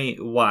felt very,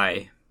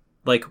 why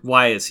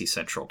is he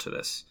central to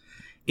this?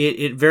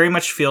 It very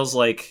much feels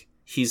like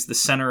he's the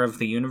center of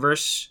the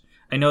universe.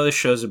 I know the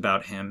show's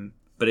about him,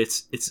 but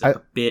it's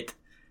a bit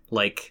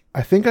like,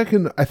 I think I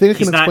can he's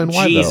explain not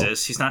why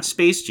Jesus. He's not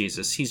space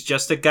Jesus. He's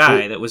just a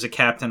guy that was a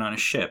captain on a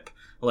ship.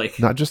 Like,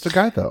 not just a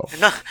guy though.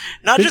 Not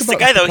Think just a about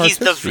guy though. Picard's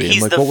He's history and,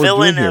 the like, what we're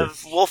villain doing here.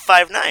 of Wolf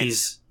 59.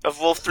 he's of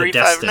Wolf the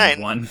destined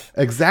 359. one.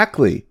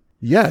 Exactly.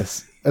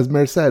 Yes, as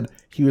Mare said,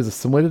 he was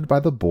assimilated by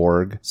the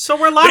Borg. So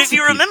we're lots. But if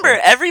you of remember,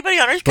 people. everybody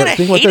on Earth But kind of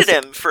think about hated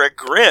this. him for a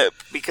grip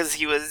because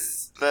he was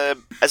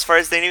as far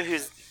as they knew, he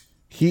was.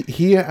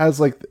 He has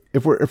like,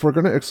 if we're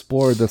gonna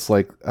explore this,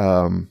 like,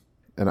 and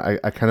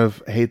I kind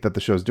of hate that the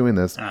show's doing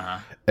this.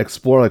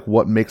 Explore like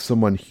what makes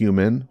someone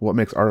human, what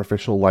makes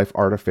artificial life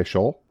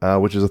artificial,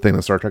 which is a thing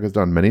that Star Trek has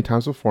done many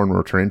times before, and we're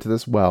returning to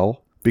this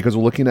because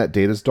we're looking at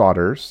Data's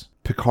daughters.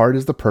 Picard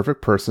is the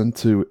perfect person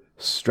to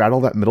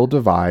straddle that middle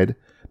divide,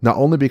 not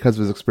only because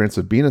of his experience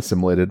of being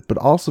assimilated, but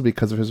also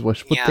because of his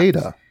wish with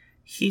Data.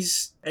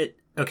 He's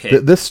okay.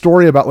 This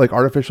story about like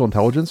artificial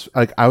intelligence,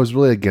 like I was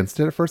really against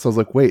it at first. I was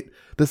like, wait,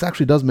 this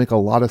actually does make a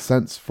lot of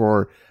sense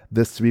for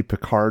this to be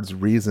Picard's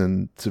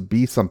reason to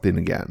be something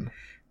again.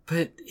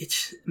 But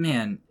it's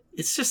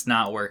just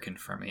not working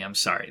for me. I'm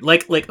sorry.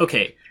 Like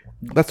okay,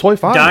 That's totally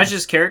fine.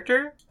 Daj's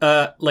character,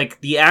 like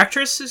the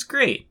actress is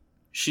great.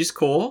 She's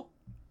cool.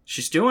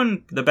 She's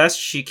doing the best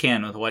she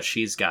can with what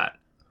she's got.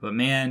 But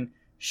man,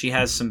 she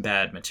has some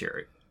bad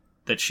material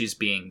that she's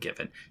being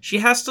given. She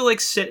has to like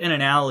sit in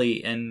an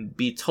alley and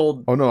be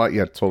told Oh no,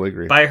 yeah, totally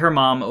agree. by her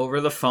mom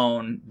over the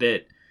phone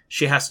that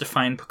she has to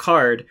find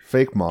Picard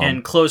Fake mom.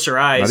 and close her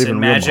eyes Not even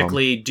and real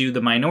magically do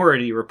the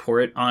Minority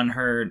Report on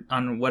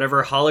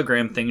whatever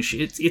hologram thing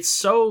it's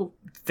so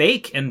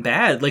fake and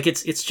bad. Like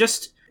it's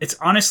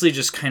honestly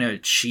just kind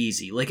of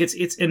cheesy. Like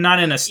it's and not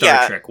in a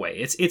Star Trek way.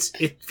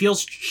 It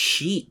feels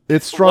cheap.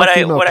 It's strong What I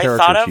female thought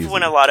character of cheesy.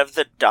 when a lot of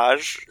the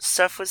Daj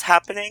stuff was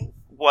happening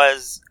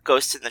was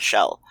Ghost in the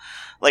Shell.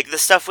 Like the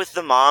stuff with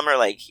the mom, or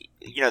like,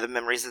 the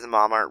memories of the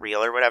mom aren't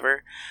real or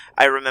whatever.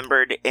 I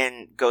remembered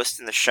in Ghost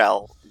in the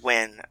Shell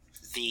when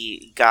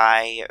the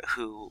guy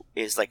who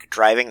is like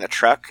driving the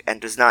truck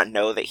and does not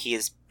know that he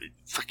is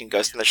fucking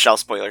Ghost in the Shell,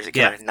 spoilers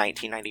again, in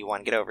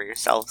 1991, get over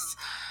yourselves.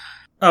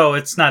 Oh,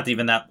 it's not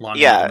even that long.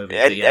 Yeah, of a movie,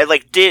 and, but yeah. and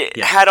like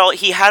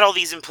he had all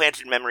these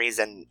implanted memories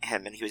in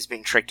him, and he was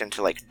being tricked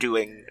into like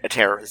doing a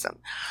terrorism,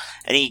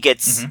 and he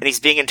gets and he's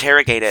being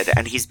interrogated,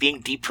 and he's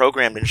being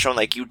deprogrammed and shown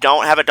like, you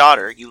don't have a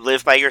daughter, you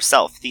live by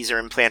yourself. These are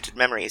implanted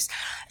memories,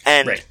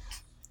 and Right.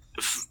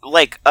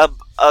 Like a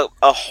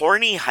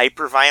horny,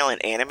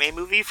 hyper-violent anime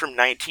movie from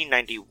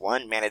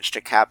 1991 managed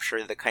to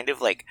capture the kind of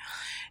like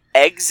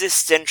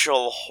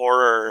existential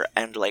horror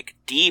and like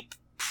deep,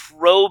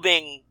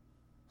 probing,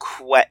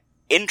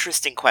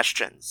 interesting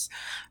questions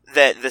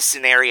that the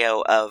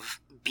scenario of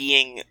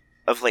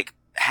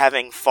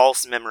having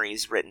false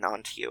memories written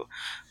onto you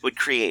would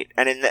create.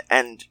 And in the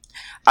end,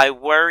 I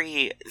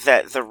worry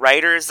that the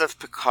writers of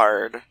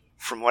Picard,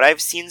 from what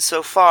I've seen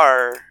so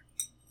far,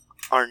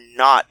 are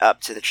not up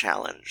to the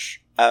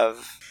challenge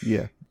of...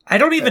 Yeah. I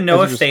don't even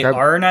know As you if they described-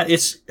 are or not.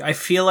 I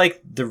feel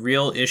like the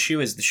real issue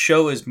is the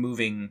show is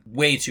moving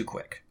way too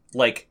quick.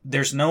 Like,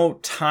 there's no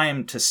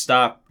time to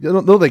stop.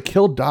 No, they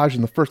killed Dodge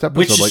in the first episode.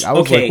 Which, Like I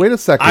was okay, like, wait a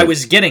second. I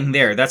was getting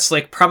there. That's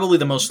like probably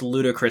the most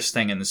ludicrous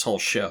thing in this whole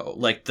show.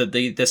 Like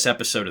this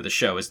episode of the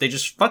show is they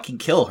just fucking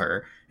kill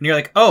her, and you're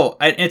like, oh,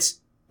 I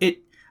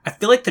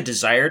feel like the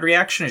desired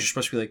reaction is you're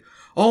supposed to be like,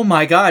 oh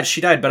my god,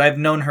 she died, but I've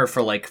known her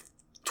for like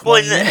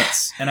 20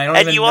 minutes, and I don't.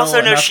 And even you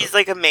also know enough she's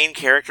like a main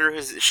character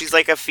she's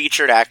like a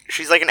featured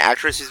she's like an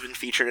actress who's been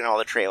featured in all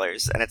the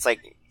trailers, and it's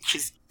like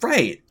she's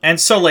right. And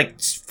so like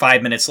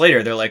 5 minutes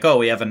later, they're like, oh,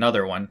 we have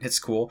another one. It's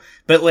cool,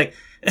 but like,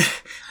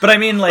 but I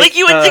mean, like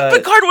you would think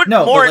Picard would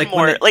no, more but, and like,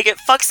 when more. Like it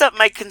fucks up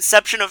my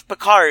conception of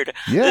Picard.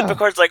 Yeah. That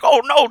Picard's like,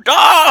 oh no,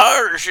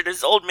 Dodge, in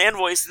his old man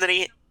voice, and then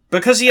he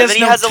because he has and then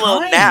no he has time. a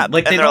little nap,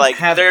 Like and they they're don't like,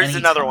 have there's any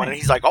another time. one, and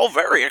he's like, oh,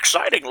 very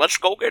exciting, let's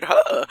go get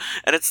her,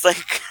 and it's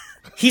like.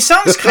 He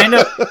sounds kind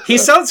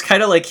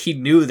of like he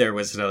knew there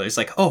was another. He's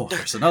like, oh,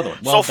 there's another one.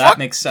 Well, So that fuck-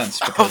 makes sense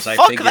because I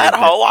fuck figured that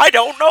hoe, I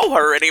don't know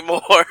her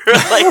anymore.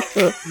 Like,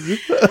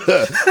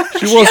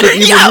 She wasn't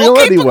even real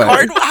okay, anyway.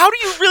 Picard, how do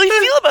you really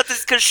feel about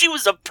this? Because she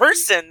was a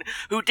person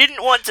who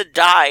didn't want to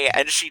die,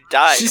 and she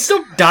died. she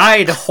still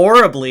died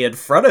horribly in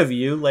front of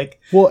you. Like,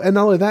 Well, and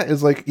not only that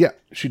is like, yeah,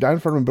 she died in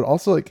front of him, but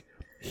also like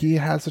he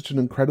has such an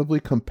incredibly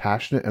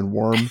compassionate and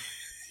warm,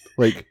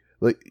 like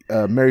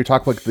Mary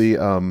talked like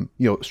the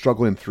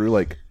struggling through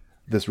like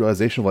this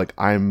realization of like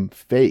I'm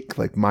fake,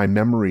 like my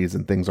memories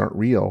and things aren't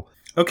real.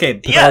 okay,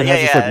 Picard has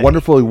this like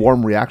wonderfully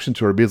warm reaction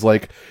to her because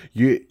like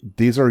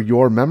these are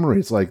your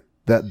memories, like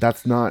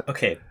that's not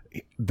okay.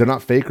 they're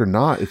not fake or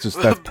not. It's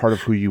just that's part of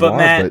who you But are.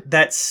 Matt, But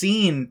that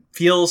scene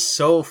feels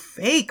so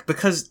fake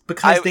because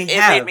it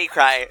made me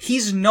cry.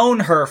 He's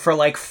known her for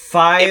like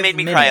 5 minutes. It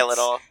made me cry a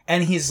little.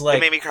 And he's It like,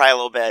 made me cry a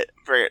little bit.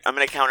 I'm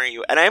going to counter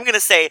you, and I am going to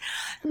say,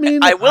 I mean,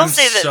 I will I'm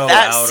say so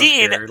that out of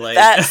scene, here, like-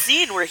 that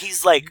scene where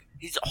he's like,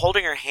 he's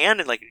holding her hand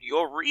and like,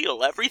 you're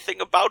real. Everything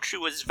about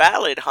you is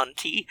valid,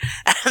 Hunty.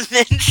 And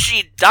then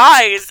she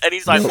dies, and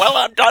he's like, well,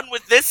 I'm done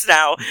with this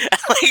now. And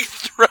like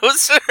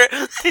throws her.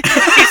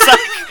 He's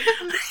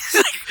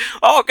like,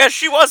 oh, I guess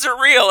she wasn't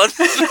real. And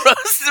throws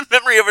the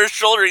memory of her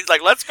shoulder. He's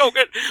like, let's go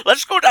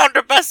down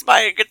to Best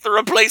Buy and get the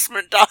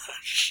replacement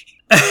Dodge.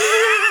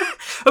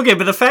 okay,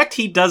 but the fact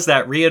he does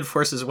that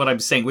reinforces what I'm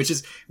saying, which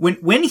is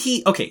when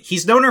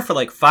he's known her for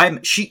like 5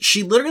 minutes.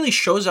 She literally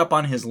shows up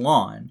on his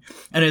lawn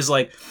and is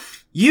like,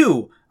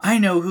 I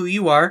know who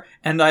you are,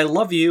 and I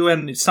love you,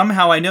 and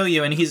somehow I know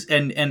you, and he's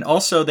and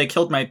also they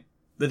killed my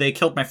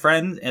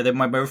friend and then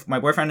my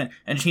boyfriend,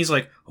 and he's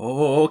like,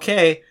 oh,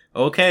 okay,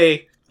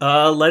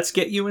 let's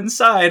get you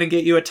inside and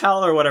get you a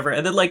towel or whatever,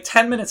 and then like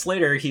 10 minutes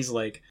later he's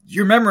like,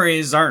 your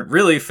memories aren't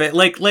really fit.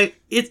 Like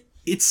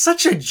it's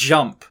such a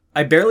jump.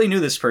 I barely knew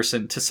this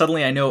person to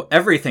suddenly I know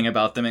everything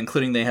about them,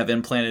 including they have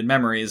implanted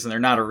memories and they're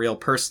not a real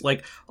person.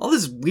 Like all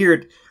this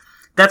weird.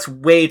 That's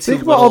way too.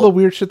 think about all the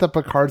weird shit that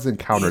Picard's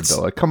encountered,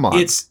 though. Like, come on.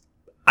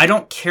 I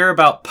don't care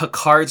about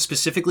Picard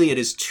specifically. It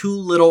is too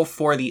little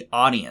for the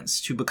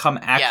audience to become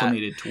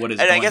acclimated to what is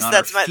And going I guess on.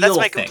 that's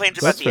my complaint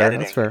about That's the fair, editing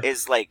that's fair.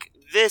 is like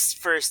this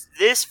first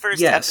episode.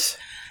 Yes.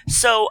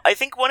 So I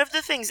think one of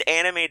the things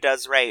anime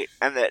does right,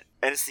 and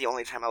it's the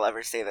only time I'll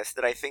ever say this,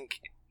 that I think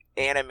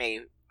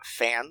anime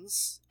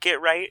fans get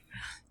right,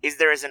 is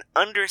there is an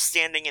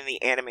understanding in the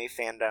anime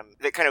fandom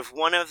that kind of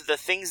one of the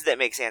things that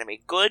makes anime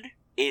good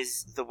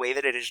is the way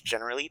that it is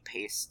generally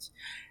paced,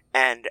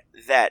 and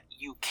that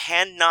you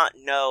cannot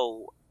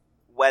know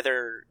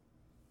whether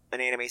an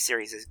anime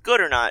series is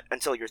good or not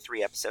until you're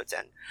 3 episodes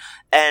in.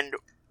 And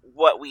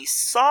what we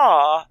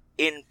saw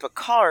in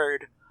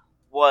Picard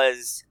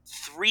was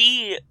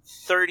 3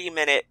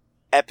 30-minute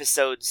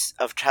episodes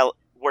of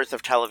worth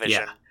of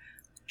television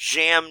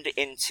jammed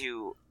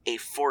into a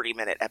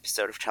 40-minute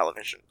episode of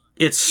television.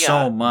 It's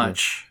so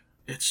much.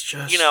 It's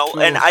just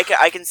and I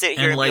can sit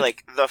here and like, be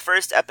like, the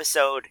first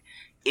episode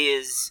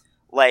is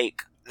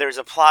like, there's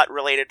a plot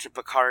related to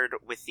Picard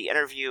with the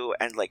interview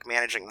and like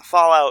managing the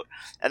fallout,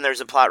 and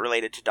there's a plot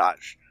related to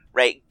Dodge,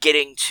 right?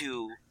 Getting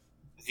to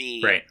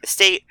the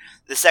estate.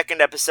 The second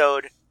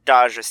episode,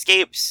 Dodge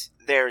escapes.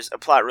 there's a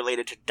plot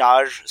related to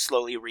Dahj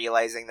slowly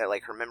realizing that,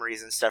 like, her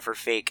memories and stuff are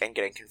fake and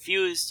getting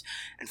confused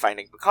and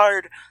finding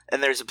Picard.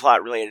 And there's a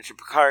plot related to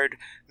Picard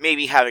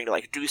maybe having to,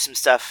 like, do some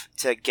stuff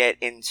to get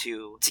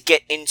into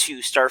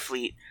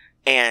Starfleet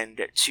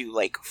and to,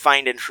 like,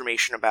 find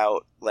information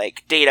about,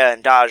 like, Data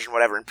and Dahj and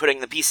whatever, and putting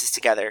the pieces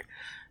together.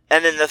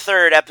 And then the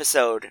third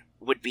episode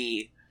would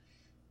be,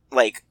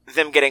 like,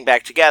 them getting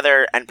back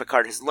together, and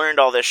Picard has learned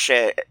all this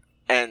shit,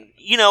 and,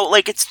 you know,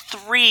 like, it's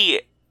three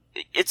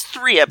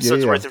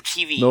episodes worth of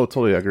TV. No,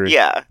 totally agree.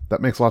 Yeah.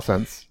 That makes a lot of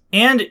sense.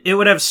 And it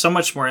would have so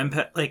much more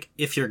impact, like,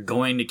 if you're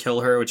going to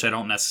kill her, which I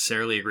don't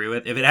necessarily agree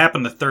with, if it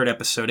happened the third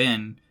episode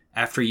in,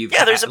 after you've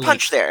there's a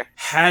punch there.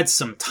 Had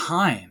some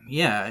time,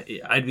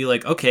 I'd be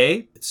like,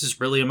 okay, this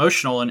is really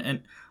emotional,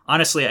 and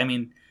honestly, I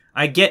mean,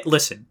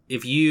 listen,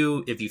 if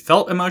you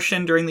felt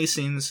emotion during these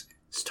scenes,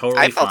 it's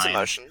totally fine. I felt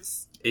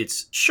emotions.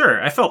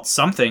 I felt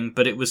something,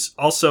 but it was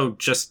also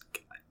just,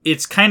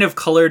 it's kind of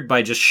colored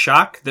by just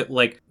shock that,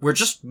 like, we're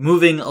just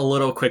moving a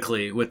little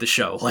quickly with the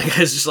show. Like,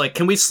 it's just like,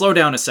 can we slow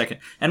down a second?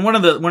 And one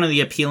of the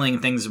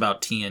appealing things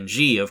about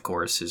TNG, of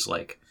course, is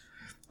like,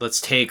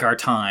 let's take our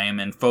time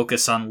and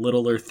focus on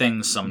littler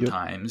things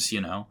sometimes, you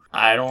know.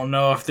 I don't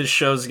know if this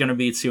show's going to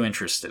be too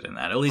interested in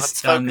that. At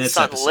least on this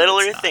episode. Let's focus on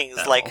littler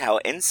things, like how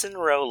Ensign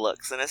Ro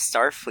looks in a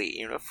Starfleet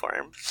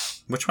uniform.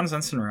 Which one's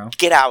Ensign Ro?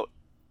 Get out.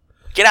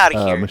 Get out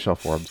of here. Michelle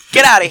Forbes.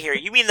 Get out of here.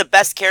 You mean the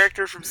best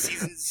character from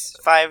seasons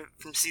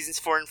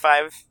 4 and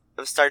 5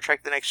 of Star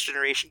Trek The Next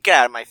Generation? Get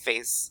out of my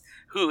face.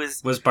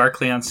 Was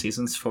Barclay on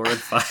seasons 4 and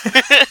 5?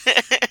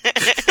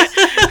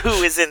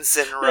 Who is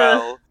Ensign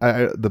Ro?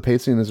 The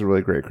pacing is a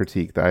really great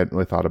critique that I hadn't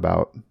really thought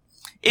about.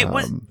 It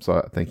was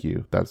so. Thank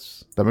you. That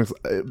makes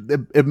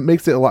it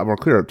makes it a lot more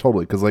clear.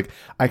 Totally, because like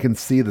I can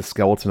see the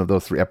skeleton of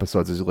those 3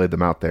 episodes as you laid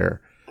them out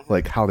there,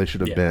 like how they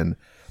should have been.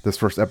 This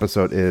first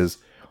episode is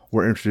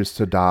we're introduced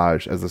to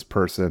Dahj as this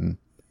person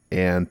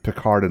and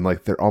Picard, and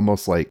like they're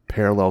almost like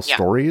parallel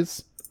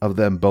stories of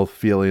them both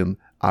feeling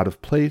out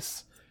of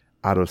place,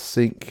 out of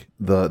sync.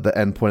 The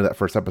end point of that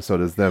first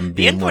episode is them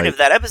being the end point of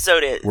that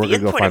episode is we're gonna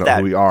go find out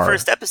who we are.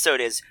 First episode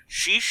is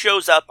she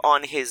shows up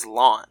on his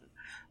lawn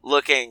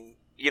looking,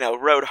 you know,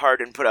 rode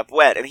hard and put up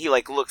wet, and he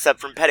like looks up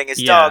from petting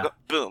his dog,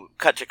 boom,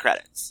 cut to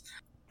credits.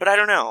 But I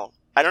don't know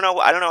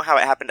how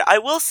it happened. I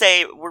will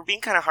say we're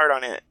being kind of hard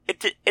on it.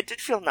 It did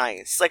feel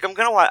nice. Like I'm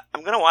gonna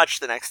watch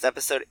the next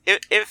episode.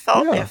 It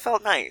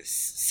felt nice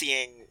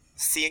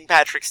seeing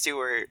Patrick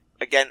Stewart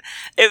again.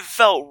 It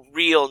felt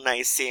real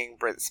nice seeing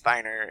Brent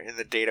Spiner in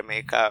the Data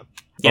makeup.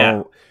 Yeah.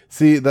 Oh,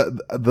 see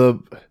the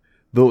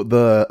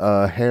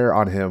hair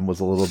on him was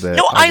a little bit.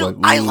 No,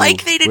 I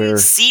like they didn't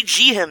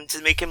CG him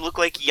to make him look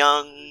like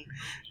young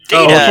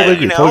Data. Totally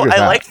you know, totally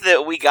I liked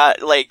that we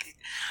got like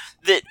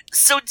that.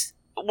 So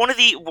one of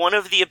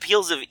the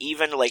appeals of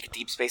even like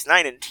Deep Space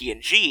Nine and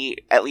TNG,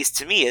 at least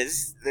to me,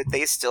 is that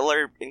they still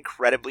are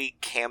incredibly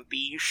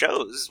campy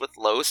shows with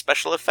low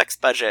special effects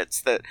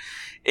budgets that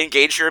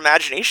engage your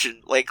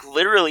imagination. Like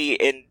literally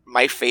in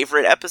my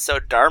favorite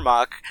episode,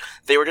 Darmok,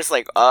 they were just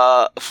like,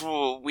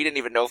 we didn't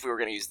even know if we were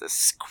going to use the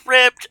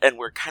script, and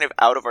we're kind of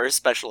out of our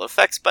special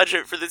effects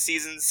budget for the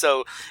season.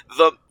 So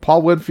the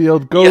Paul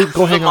Winfield, go hang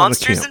the on the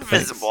monster's camp.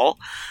 invisible,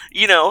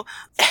 you know,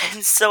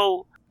 and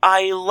so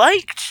I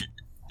liked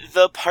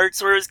the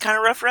parts where it was kind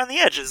of rough around the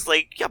edges.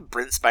 Like,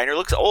 Brent Spiner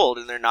looks old,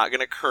 and they're not going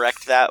to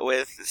correct that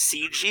with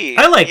CG.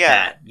 I like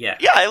that, yeah.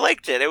 Yeah, I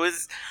liked it. It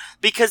was,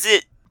 because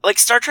it, like,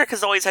 Star Trek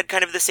has always had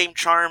kind of the same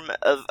charm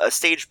of a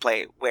stage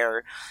play,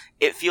 where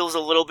it feels a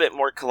little bit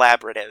more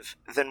collaborative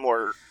than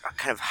more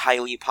kind of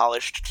highly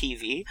polished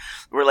TV,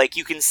 where, like,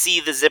 you can see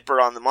the zipper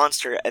on the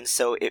monster, and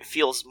so it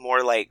feels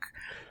more like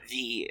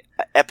the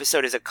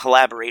episode is a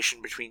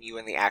collaboration between you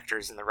and the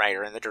actors and the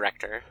writer and the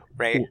director,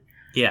 right?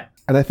 Yeah.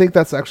 And I think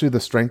that's actually the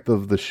strength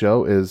of the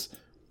show is,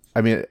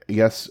 I mean,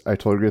 yes, I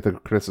totally agree with the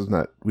criticism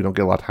that we don't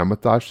get a lot of time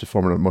with Dahj to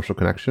form an emotional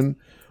connection,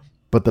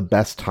 but the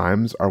best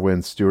times are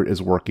when Stewart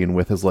is working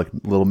with his like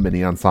little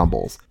mini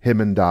ensembles. Him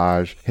and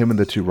Dahj, him and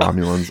the 2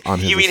 Romulans on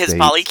his You mean estate. his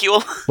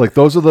polycule? Like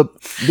those are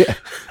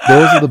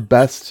the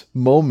best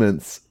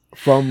moments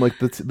from like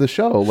the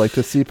show, like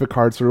to see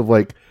Picard sort of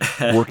like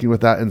working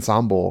with that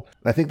ensemble.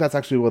 I think that's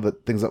actually one of the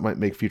things that might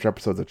make future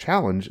episodes a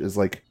challenge is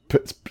like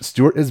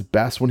Stewart is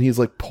best when he's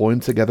like pulling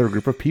together a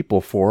group of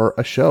people for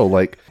a show.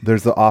 Like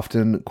there's the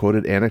often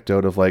quoted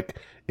anecdote of like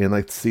in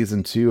like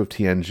season 2 of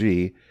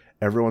TNG,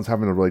 everyone's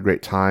having a really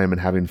great time and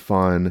having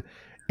fun,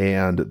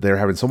 and they're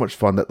having so much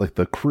fun that like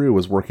the crew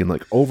was working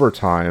like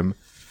overtime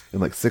in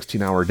like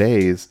 16-hour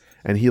days,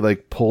 and he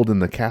like pulled in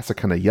the cast to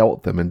kind of yell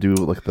at them and do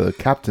like the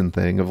captain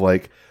thing of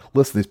like,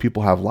 listen, these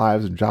people have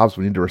lives and jobs,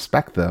 we need to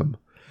respect them.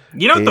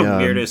 You know what the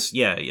weirdest...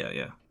 Yeah.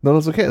 No,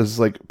 it's okay. It's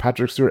like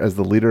Patrick Stewart as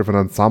the leader of an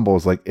ensemble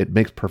is like, it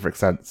makes perfect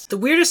sense. The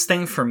weirdest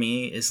thing for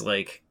me is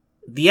like,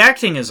 the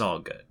acting is all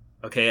good.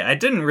 Okay, I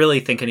didn't really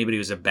think anybody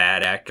was a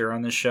bad actor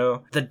on this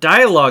show. The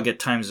dialogue at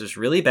times is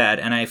really bad,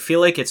 and I feel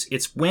like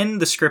it's when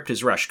the script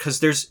is rushed,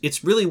 because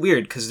it's really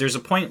weird, because there's a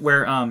point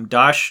where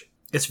Dahj,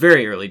 it's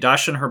very early,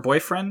 Dahj and her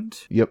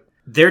boyfriend. Yep.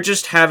 they're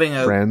just having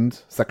a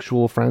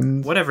sexual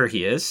friend, whatever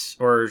he is,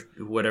 or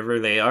whatever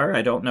they are,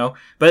 I don't know.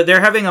 But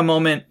they're having a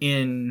moment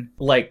in,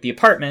 like, the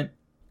apartment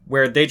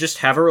where they just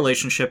have a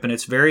relationship, and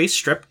it's very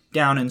stripped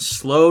down and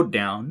slowed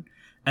down,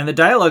 and the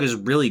dialogue is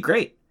really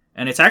great.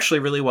 And it's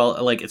actually really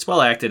well, like, it's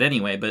well acted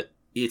anyway, but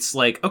it's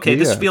like, okay,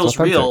 this feels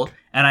real,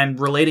 and I'm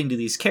relating to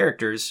these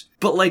characters.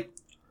 But, like,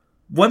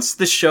 once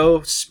the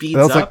show speeds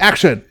up... like,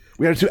 action!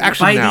 We gotta do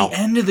action now! By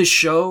the end of the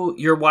show,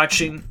 you're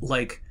watching,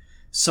 like,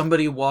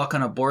 somebody walk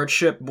on a Borg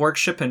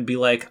ship and be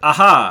like,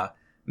 aha,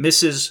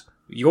 this is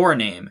your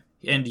name,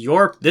 and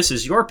this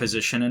is your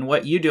position, and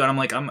what you do. And I'm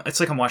like, it's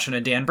like I'm watching a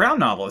Dan Brown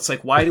novel. It's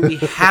like, why do we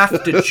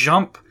have to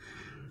jump?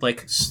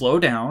 Like, slow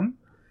down,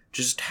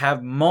 just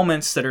have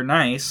moments that are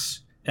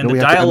nice, and the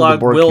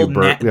dialogue will...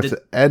 we have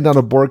to end on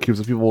a Borg cube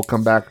so people will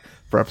come back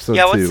for episode 2.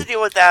 Yeah, what's the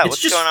deal with that?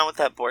 What's going on with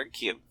that Borg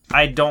cube?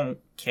 I don't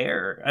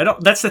care.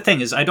 That's the thing,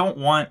 is I don't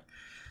want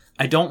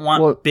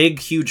big,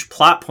 huge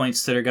plot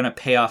points that are going to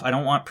pay off. I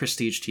don't want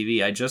prestige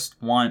TV. I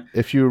just want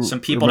some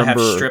people to have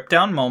stripped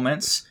down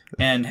moments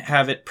and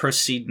have it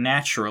proceed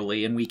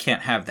naturally, and we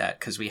can't have that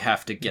because we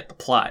have to get the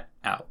plot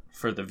out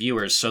for the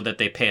viewers so that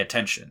they pay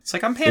attention. It's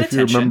like, I'm paying attention.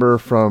 If you remember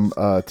from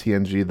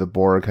TNG, the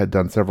Borg had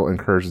done several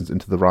incursions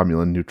into the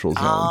Romulan neutral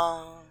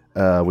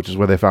zone, which is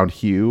where they found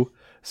Hugh.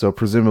 So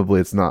presumably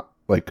it's not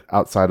like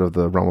outside of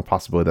the realm of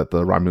possibility that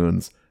the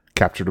Romulans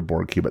captured a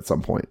Borg cube at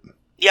some point.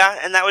 Yeah,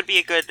 and that would be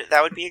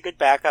a good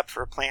backup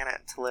for a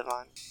planet to live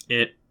on.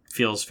 It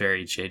feels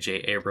very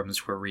J.J.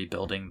 Abrams. We're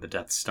rebuilding the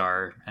Death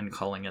Star and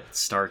calling it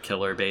Star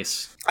Killer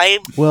Base.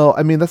 Well,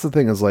 I mean, that's the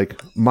thing is,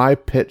 like, my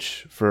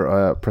pitch for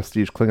a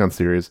Prestige Klingon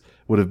series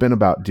would have been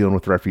about dealing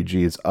with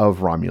refugees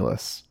of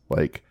Romulus.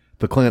 Like,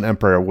 the Klingon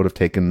Empire would have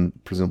taken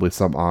presumably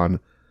some on,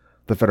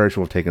 the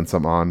Federation would have taken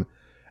some on,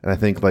 and I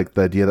think, like,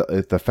 the idea that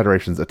if the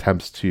Federation's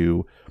attempts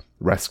to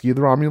rescue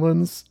the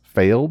Romulans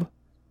failed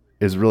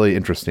is really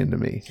interesting to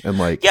me. And,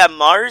 like, yeah,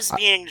 Mars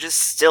being just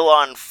still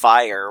on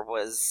fire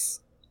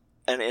was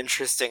an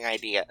interesting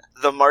idea.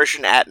 The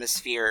Martian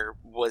atmosphere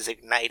was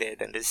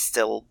ignited and is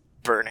still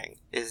burning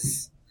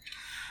is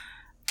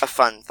a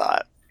fun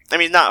thought. I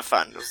mean, not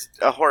fun. It was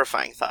a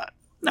horrifying thought.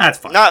 That's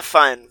fun. Not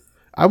fun.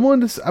 I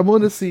wanted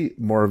to see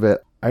more of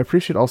it. I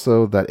appreciate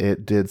also that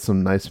it did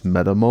some nice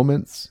meta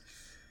moments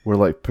where,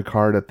 like,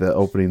 Picard at the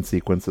opening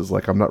sequence is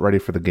like, I'm not ready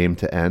for the game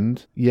to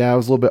end. Yeah, I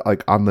was a little bit,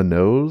 like, on the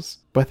nose.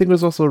 But I think it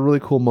was also a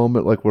really cool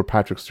moment, like, where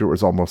Patrick Stewart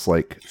was almost,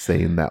 like,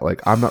 saying that,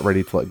 like, I'm not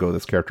ready to let go of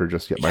this character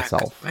just yet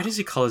myself. Why does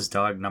he call his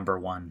dog number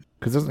 1?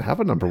 Because he doesn't have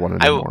a number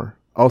 1 anymore.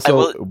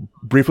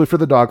 Briefly for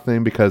the dog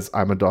thing, because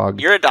I'm a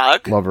dog. You're a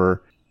dog?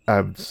 Lover.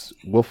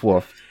 Woof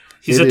woof.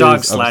 He's a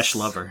dog /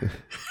 lover.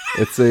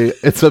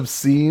 It's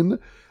obscene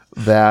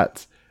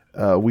that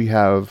we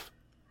have,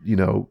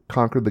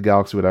 conquered the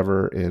galaxy,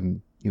 whatever,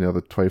 in,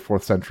 the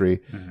 24th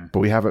century, but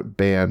we haven't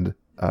banned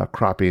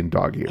cropping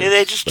dog ears. Yeah,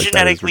 they just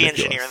genetically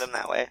engineer them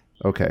that way.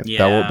 Okay,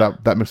 yeah.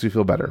 That makes me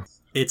feel better.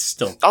 It's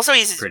still also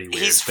he's pretty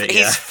weird. He's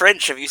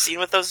French. Have you seen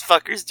what those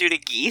fuckers do to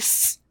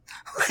geese?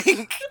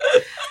 Like,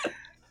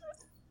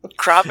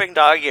 cropping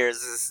dog ears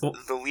is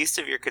the least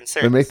of your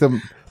concerns.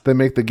 They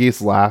make the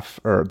geese laugh,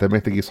 or they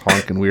make the geese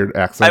honk in weird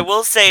accents. I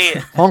will say,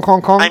 honk,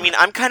 honk, honk. I mean,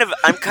 I'm kind of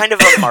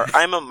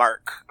I'm a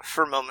mark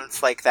for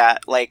moments like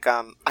that. Like,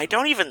 I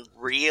don't even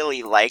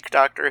really like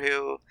Doctor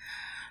Who.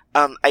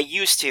 I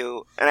used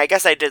to, and I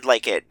guess I did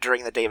like it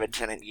during the David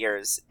Tennant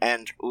years.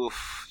 And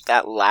oof,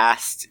 that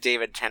last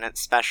David Tennant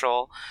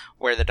special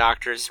where the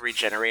Doctor's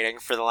regenerating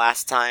for the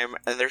last time,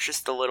 and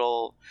there's the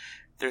little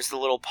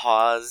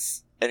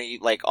pause. And he,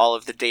 like, all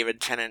of the David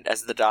Tennant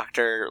as the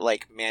Doctor,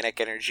 like, manic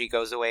energy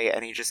goes away,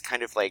 and he just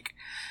kind of, like,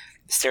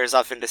 stares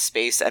off into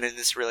space, and in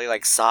this really,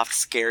 like, soft,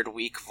 scared,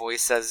 weak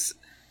voice says,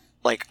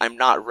 like, I'm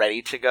not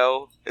ready to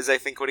go, is I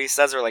think what he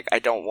says, or, like, I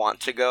don't want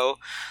to go.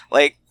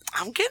 Like,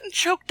 I'm getting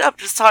choked up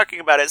just talking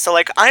about it. So,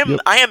 like, I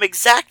am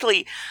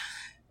exactly...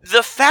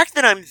 The fact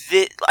that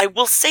I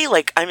will say,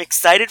 like, I'm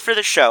excited for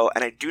the show,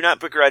 and I do not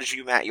begrudge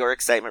you, Matt, your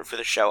excitement for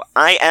the show.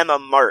 I am a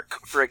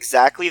mark for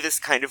exactly this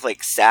kind of,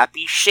 like,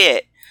 sappy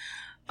shit.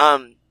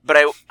 But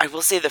I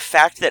will say the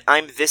fact that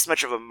I'm this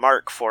much of a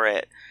mark for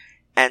it,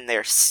 and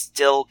they're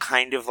still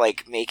kind of,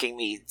 like, making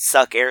me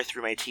suck air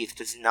through my teeth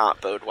does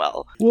not bode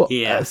well. Well,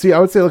 yeah. See, I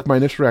would say, like, my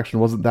initial reaction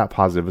wasn't that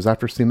positive. It was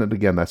after seeing it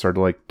again that I started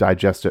to, like,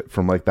 digest it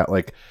from, like, that,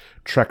 like,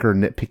 Trekker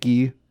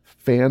nitpicky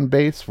fan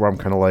base where I'm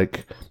kind of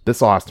like,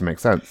 this all has to make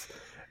sense.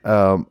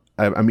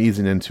 I'm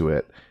easing into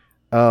it.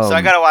 So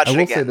I gotta watch it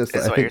again, is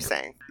what you're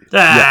saying.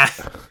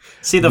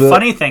 See, the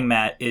funny thing,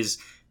 Matt, is...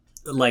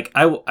 Like,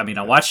 I mean,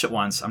 I watched it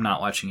once. I'm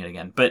not watching it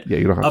again. But yeah,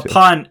 you don't have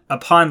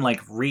upon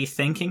like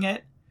rethinking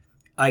it,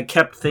 I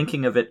kept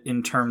thinking of it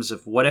in terms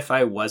of what if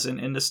I wasn't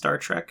into Star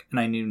Trek and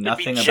I knew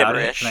nothing about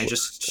it and I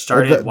just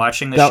started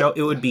watching the show?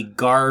 It would be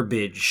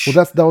garbage.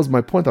 Well, that was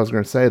my point. I was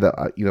going to say that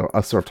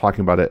us sort of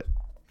talking about it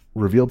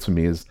revealed to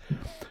me is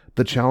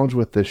the challenge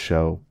with this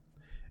show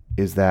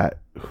is that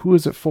who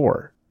is it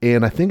for?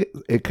 And I think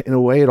it in a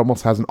way it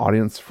almost has an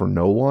audience for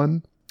no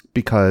one,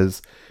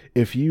 because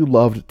if you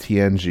loved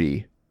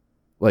TNG.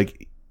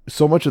 Like,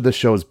 so much of this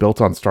show is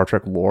built on Star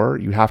Trek lore.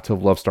 You have to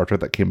have loved Star Trek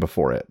that came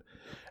before it.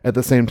 At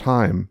the same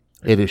time,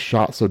 it is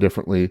shot so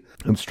differently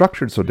and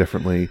structured so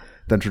differently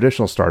than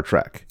traditional Star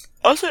Trek.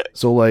 Also,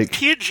 So like,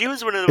 TNG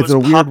was one of the it's a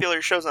most weird-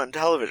 popular shows on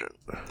television.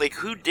 Like,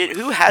 who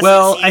hasn't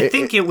Well, seen I it?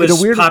 think it in a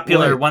was weird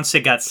popular way. once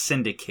it got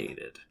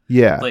syndicated.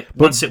 yeah, Like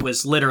but once it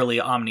was literally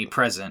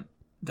omnipresent.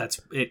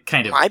 That's it.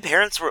 Kind of. My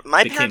parents were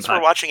became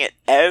pop- watching it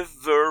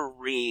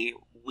every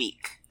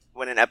week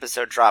when an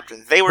episode dropped,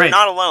 and they were Right.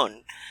 not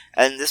alone.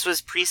 And this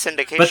was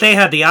pre-syndication. But they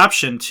had the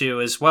option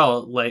to as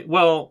well. Like,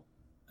 well,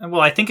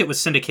 I think it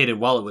was syndicated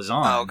while it was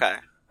on. Oh, okay.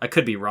 I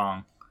could be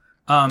wrong.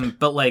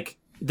 But like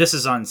this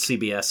is on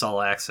CBS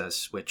All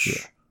Access,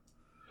 which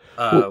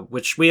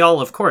which we all,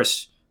 of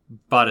course,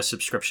 bought a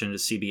subscription to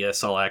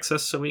CBS All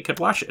Access so we could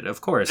watch it.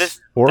 Of course, This-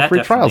 or That free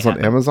definitely trials on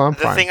happened. Amazon The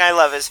Prime. thing I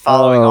love is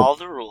following Uh, all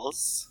the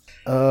rules.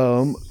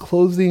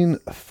 Closing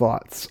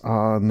thoughts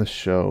on the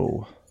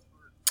show.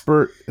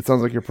 Bert, it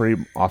sounds like you're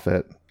pretty off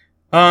it.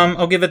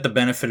 I'll give it the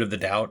benefit of the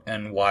doubt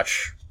and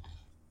watch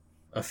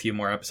a few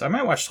more episodes. I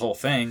might watch the whole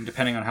thing,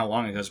 depending on how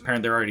long it goes.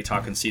 Apparently, they're already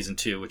talking season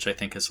 2, which I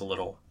think is a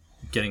little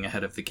getting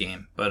ahead of the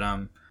game. But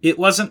it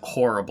wasn't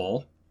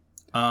horrible.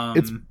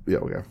 Okay.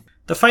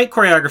 The fight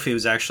choreography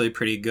was actually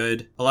pretty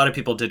good. A lot of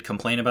people did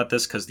complain about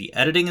this because the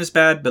editing is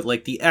bad, but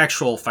like the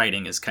actual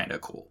fighting is kind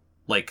of cool.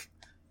 Like,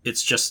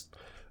 it's just.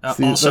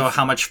 See, Also, that's-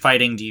 how much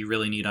fighting do you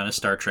really need on a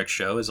Star Trek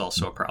show is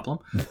also a problem.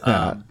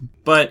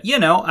 But, you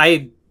know,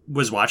 I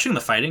was watching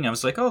the fighting. I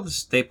was like, oh,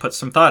 they put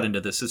some thought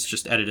into this. It's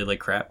just edited like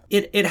crap.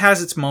 It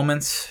has its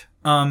moments.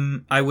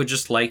 I would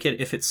just like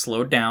it if it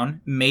slowed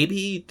down.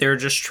 Maybe they're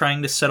just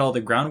trying to set all the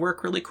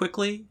groundwork really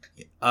quickly.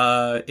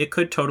 It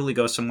could totally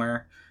go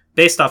somewhere.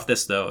 Based off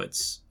this, though,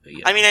 it's...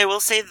 I mean, I will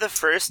say the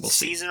first We'll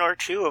see. season or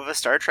two of a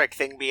Star Trek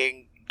thing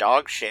being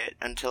dog shit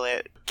until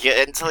it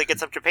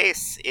gets up to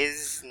pace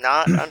is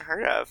not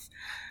unheard of.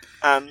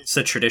 It's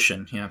a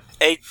tradition, yeah.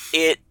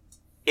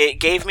 It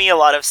gave me a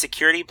lot of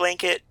security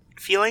blanket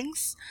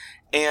feelings,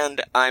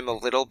 and I'm a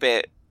little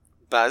bit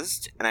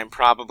buzzed, and I'm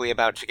probably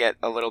about to get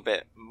a little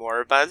bit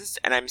more buzzed,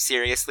 and I'm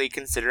seriously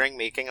considering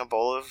making a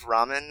bowl of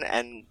ramen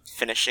and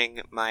finishing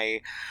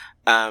my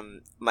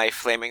my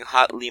flaming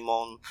hot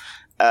limon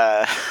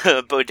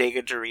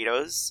bodega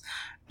Doritos.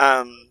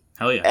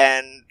 Hell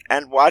yeah.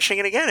 And watching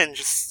it again and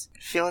just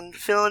feeling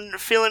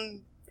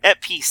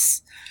at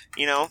peace,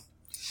 you know.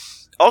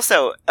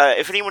 Also,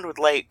 if anyone would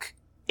like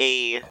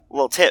a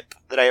little tip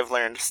that I have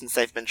learned since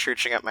I've been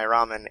churching up my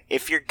ramen,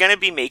 if you're gonna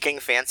be making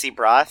fancy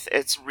broth,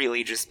 it's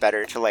really just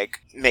better to like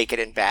make it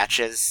in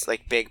batches,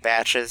 like big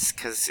batches,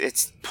 because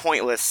it's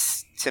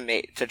pointless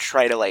to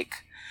try to like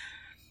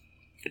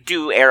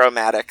do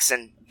aromatics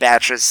in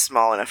batches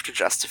small enough to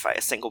justify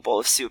a single bowl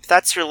of soup.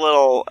 That's your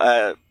little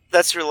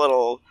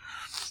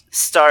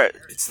start.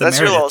 It's the That's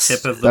your Meredith little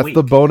tip of the That's week.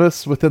 the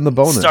bonus within the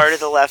bonus. start of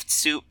the left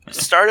soup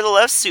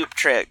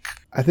trick.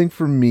 I think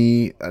for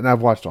me, and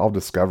I've watched all of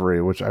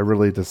Discovery, which I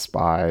really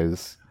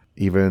despise,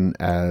 even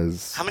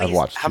as How I've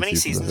watched how 2 many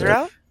seasons seasons of are it.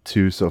 out?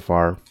 2 so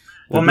far.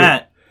 Well,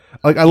 Matt,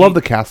 Like, I love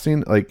the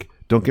casting. Like,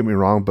 don't get me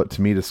wrong, but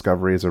to me,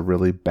 Discovery is a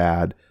really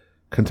bad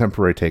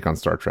contemporary take on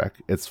Star Trek.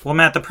 It's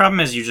the problem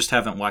is you just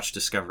haven't watched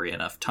Discovery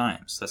enough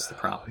times. That's the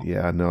problem.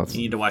 yeah, no, it's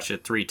You need to watch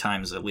it 3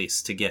 times at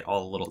least to get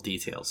all the little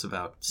details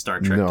about Star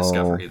Trek No.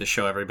 Discovery, the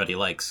show everybody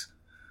likes.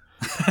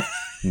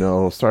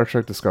 no Star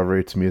Trek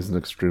Discovery to me is an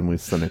extremely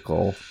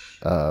cynical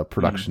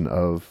production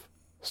of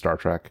Star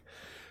Trek.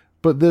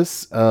 But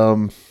this,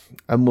 I'm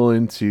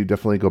willing to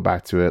definitely go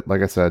back to it.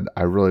 Like I said,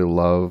 I really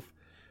love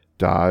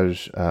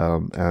Daj,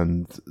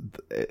 and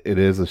it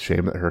is a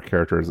shame that her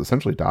character has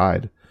essentially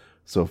died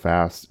so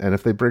fast. And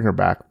if they bring her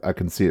back, I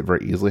can see it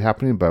very easily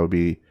happening, but I would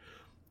be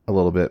a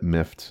little bit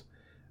miffed,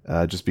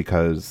 just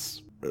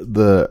because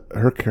her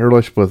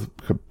relationship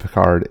with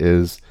Picard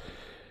is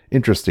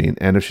interesting.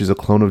 And if she's a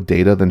clone of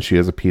Data, then she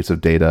is a piece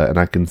of Data, and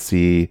I can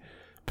see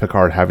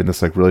Picard having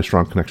this like really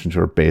strong connection to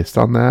her based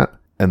on that.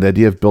 And the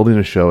idea of building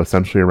a show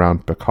essentially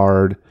around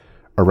Picard,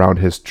 around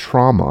his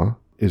trauma,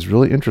 is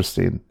really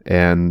interesting.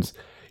 And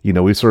you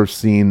know, we've sort of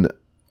seen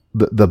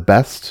the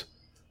best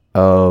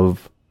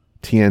of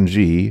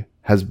TNG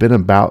has been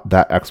about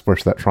that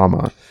exploration, that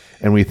trauma.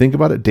 And when you think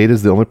about it,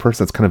 Data's the only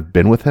person that's kind of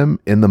been with him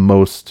in the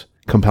most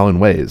compelling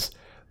ways.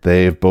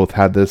 They've both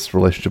had this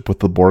relationship with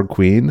the Borg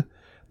Queen.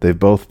 They've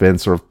both been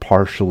sort of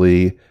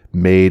partially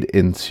made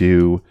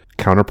into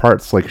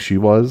counterparts like she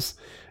was.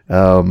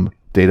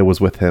 Data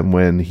was with him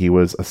when he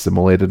was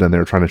assimilated and they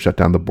were trying to shut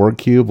down the Borg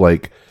cube.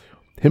 Like,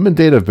 him and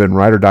Data have been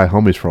ride or die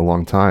homies for a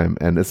long time.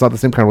 And it's not the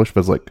same kind of relationship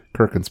as like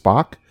Kirk and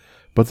Spock,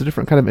 but it's a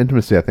different kind of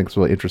intimacy I think is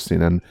really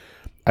interesting. And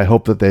I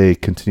hope that they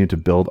continue to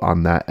build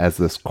on that as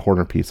this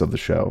corner piece of the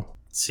show.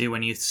 See,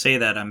 when you say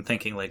that, I'm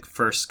thinking like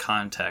First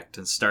Contact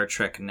and Star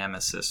Trek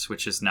Nemesis,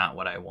 which is not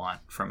what I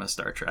want from a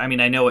Star Trek. I mean,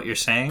 I know what you're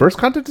saying. First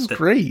Contact is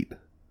great.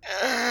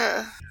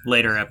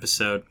 Later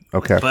episode.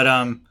 Okay. But,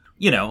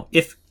 you know,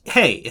 if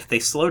they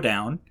slow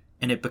down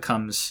and it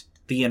becomes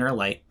the inner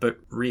light, but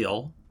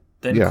real,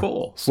 then Yeah.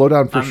 cool. Slow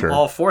down for I'm sure.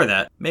 all for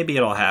that. Maybe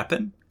it'll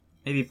happen.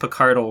 Maybe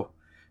Picard will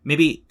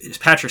Maybe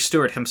Patrick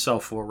Stewart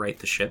himself will right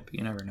the ship.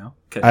 You never know.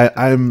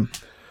 I'm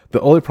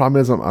the only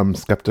problem is I'm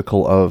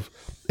skeptical of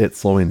it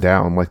slowing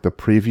down. Like the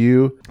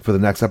preview for the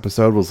next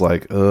episode was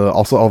like,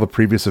 also all the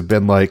previews have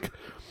been like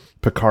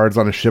Picard's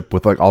on a ship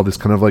with like all this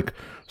kind of like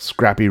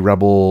scrappy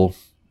rebel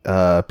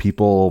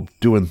people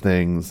doing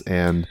things,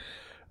 and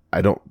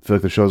I don't feel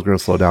like the show's going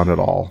to slow down at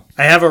all.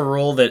 I have a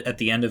rule that at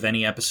the end of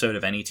any episode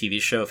of any TV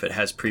show, if it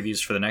has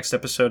previews for the next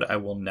episode, I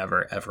will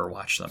never ever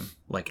watch them.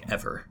 Like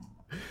ever.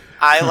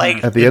 I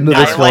liked at the end of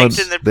this one.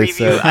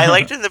 I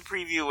liked in the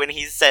preview when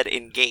he said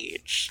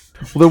engage.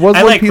 Well, there was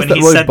one piece that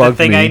really bugged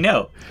me. I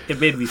know.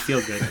 It made me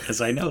feel good because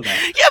I know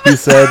that. Yeah, but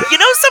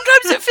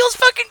sometimes it feels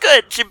fucking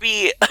good to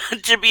be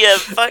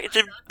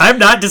I'm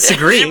not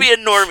disagreeing. To be a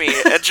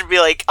normie and to be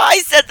like, I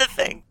said the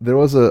thing. There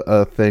was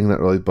a thing that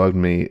really bugged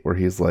me where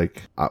he's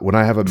like, when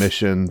I have a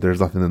mission,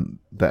 there's nothing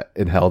that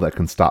in hell that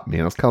can stop me.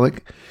 And I was kind of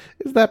like,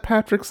 is that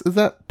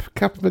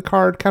Captain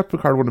Picard? Captain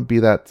Picard wouldn't be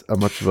that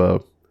much of a...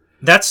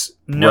 That's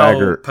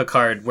braggart.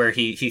 Picard, where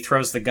he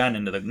throws the gun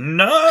into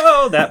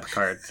that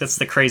Picard. That's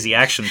the crazy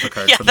action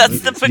Picard. Yeah, from that's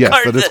the Picard.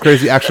 Yes, that is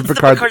crazy action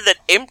Picard. The Picard that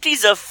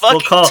empties a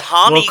fucking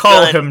Tommy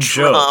call gun him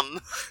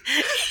drum.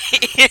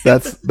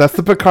 That's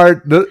the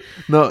Picard.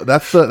 No,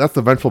 that's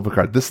the vengeful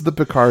Picard. This is the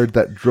Picard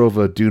that drove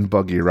a dune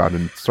buggy around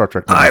in Star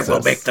Trek Nemesis. I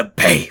will make them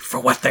pay for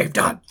what they've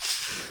done.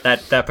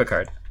 That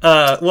Picard.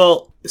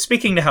 Well,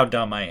 speaking to how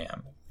dumb I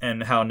am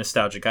and how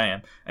nostalgic I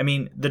am, I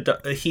mean,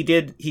 he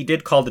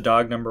did call the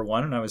dog number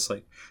 1, and I was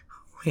like,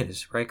 wait,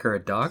 is Riker a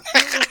dog?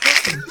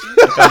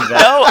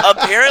 No,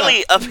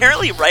 apparently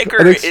Riker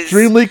an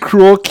extremely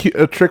cruel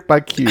trick by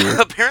Q.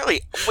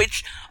 Apparently,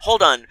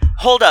 hold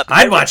up.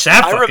 I'd watch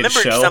that I fucking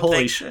remembered show. something.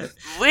 Holy shit!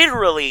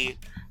 Literally,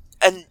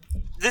 and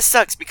this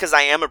sucks because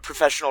I am a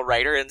professional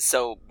writer, and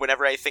so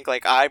whenever I think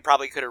like I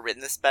probably could have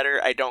written this better,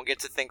 I don't get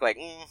to think like,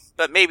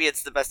 but maybe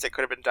it's the best it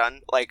could have been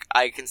done. Like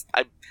I'm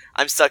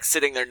stuck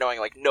sitting there knowing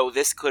like, no,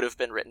 this could have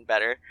been written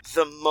better.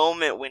 The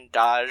moment when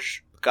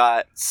Daj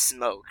got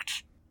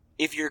smoked.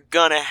 If you're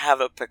gonna have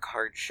a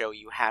Picard show,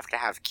 you have to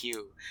have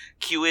Q.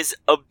 Q is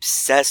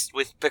obsessed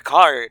with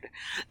Picard.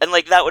 And,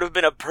 like, that would have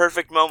been a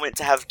perfect moment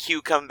to have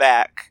Q come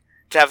back.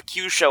 To have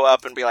Q show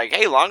up and be like,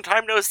 hey, long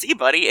time no see,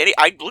 buddy.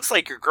 Looks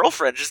like your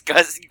girlfriend just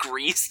got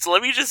greased.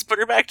 Let me just put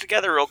her back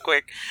together real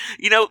quick.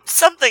 You know,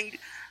 something...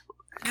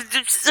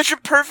 Such a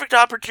perfect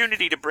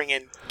opportunity to bring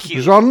in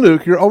Q.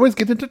 Jean-Luc, you're always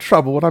getting into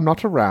trouble when I'm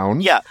not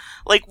around. Yeah.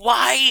 Like,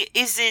 why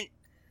isn't...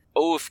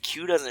 Oh, if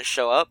Q doesn't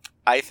show up,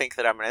 I think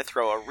that I'm going to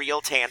throw a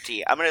real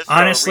tanty. I'm going to throw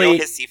a real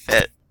hissy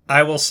fit.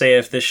 I will say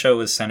if this show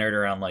was centered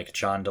around, like,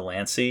 John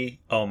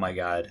Delancey, oh my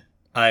god,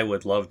 I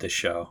would love this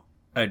show.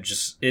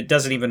 It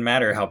doesn't even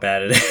matter how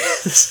bad it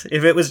is.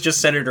 If it was just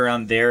centered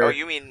around their... Oh,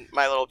 you mean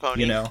My Little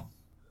Pony? You know.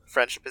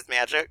 Friendship is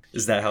Magic.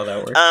 Is that how that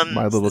works?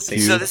 My Little Q.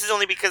 So this is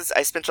only because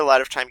I spent a lot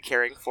of time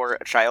caring for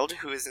a child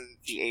who is in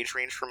the age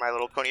range for My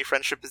Little Pony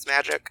Friendship is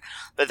Magic.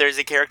 But there's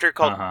a character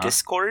called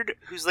Discord,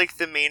 who's like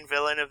the main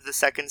villain of the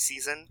second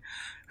season,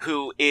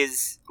 who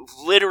is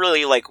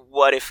literally like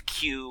what if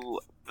Q,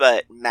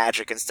 but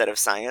magic instead of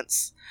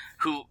science,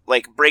 who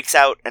like breaks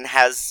out and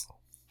has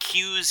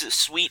Q's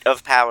suite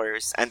of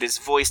powers and is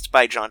voiced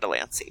by John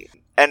Delancey.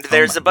 And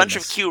there's a bunch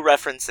of Q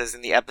references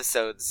in the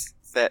episodes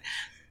that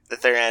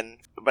they're in,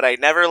 but I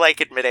never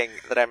like admitting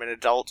that I'm an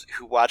adult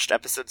who watched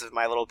episodes of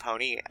My Little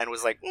Pony and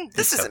was like,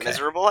 this isn't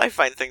miserable. I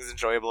find things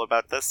enjoyable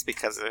about this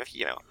because of,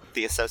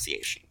 the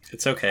association.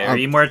 It's okay. Are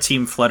you more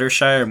Team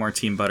Fluttershy or more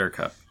Team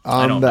Buttercup?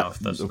 I don't know if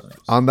those are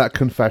on that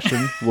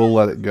confession, we'll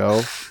let it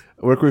go.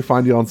 Where can we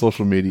find you on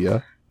social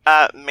media?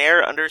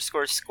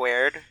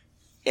 Mayor_squared,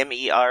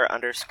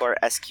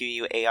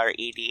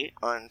 MER_SQUARED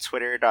on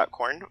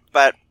Twitter.corn.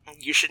 But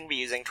you shouldn't be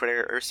using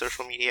Twitter or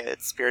social media.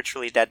 It's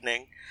spiritually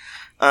deadening.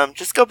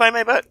 Just go buy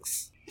my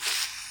books.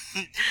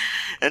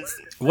 And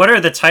what are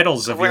the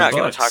titles of your books? We're not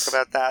going to talk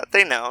about that.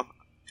 They know.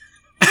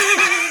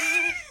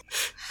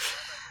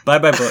 Buy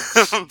my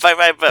books.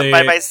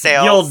 buy my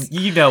sales.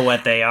 You know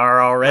what they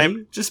are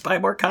already. Just buy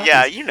more copies.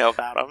 Yeah, you know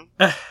about them.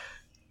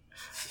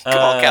 Come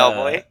on,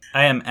 cowboy.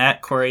 I am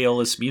at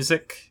Coriolis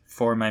Music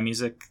for my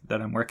music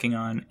that I'm working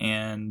on,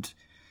 and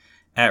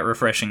at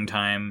Refreshing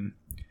Time,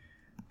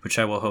 which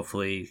I will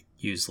hopefully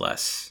use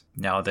less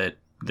now that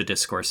the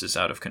discourse is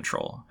out of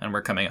control, and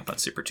we're coming up on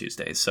Super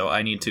Tuesdays, so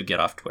I need to get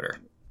off Twitter.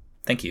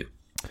 Thank you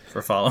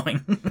for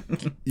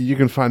following. You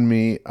can find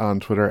me on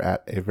Twitter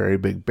at A Very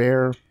Big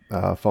Bear.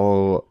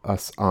 Follow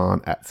us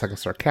on at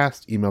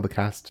SecondStarCast. Email the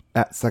cast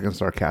at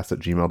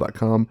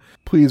secondstarcast@gmail.com.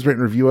 Please rate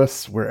and review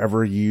us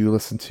wherever you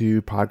listen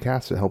to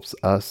podcasts. It helps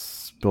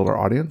us build our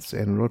audience,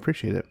 and we really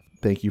appreciate it.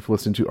 Thank you for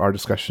listening to our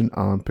discussion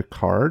on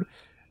Picard,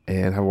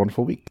 and have a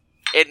wonderful week.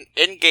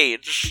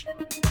 Engage.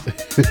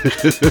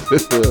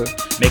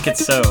 Make it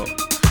so.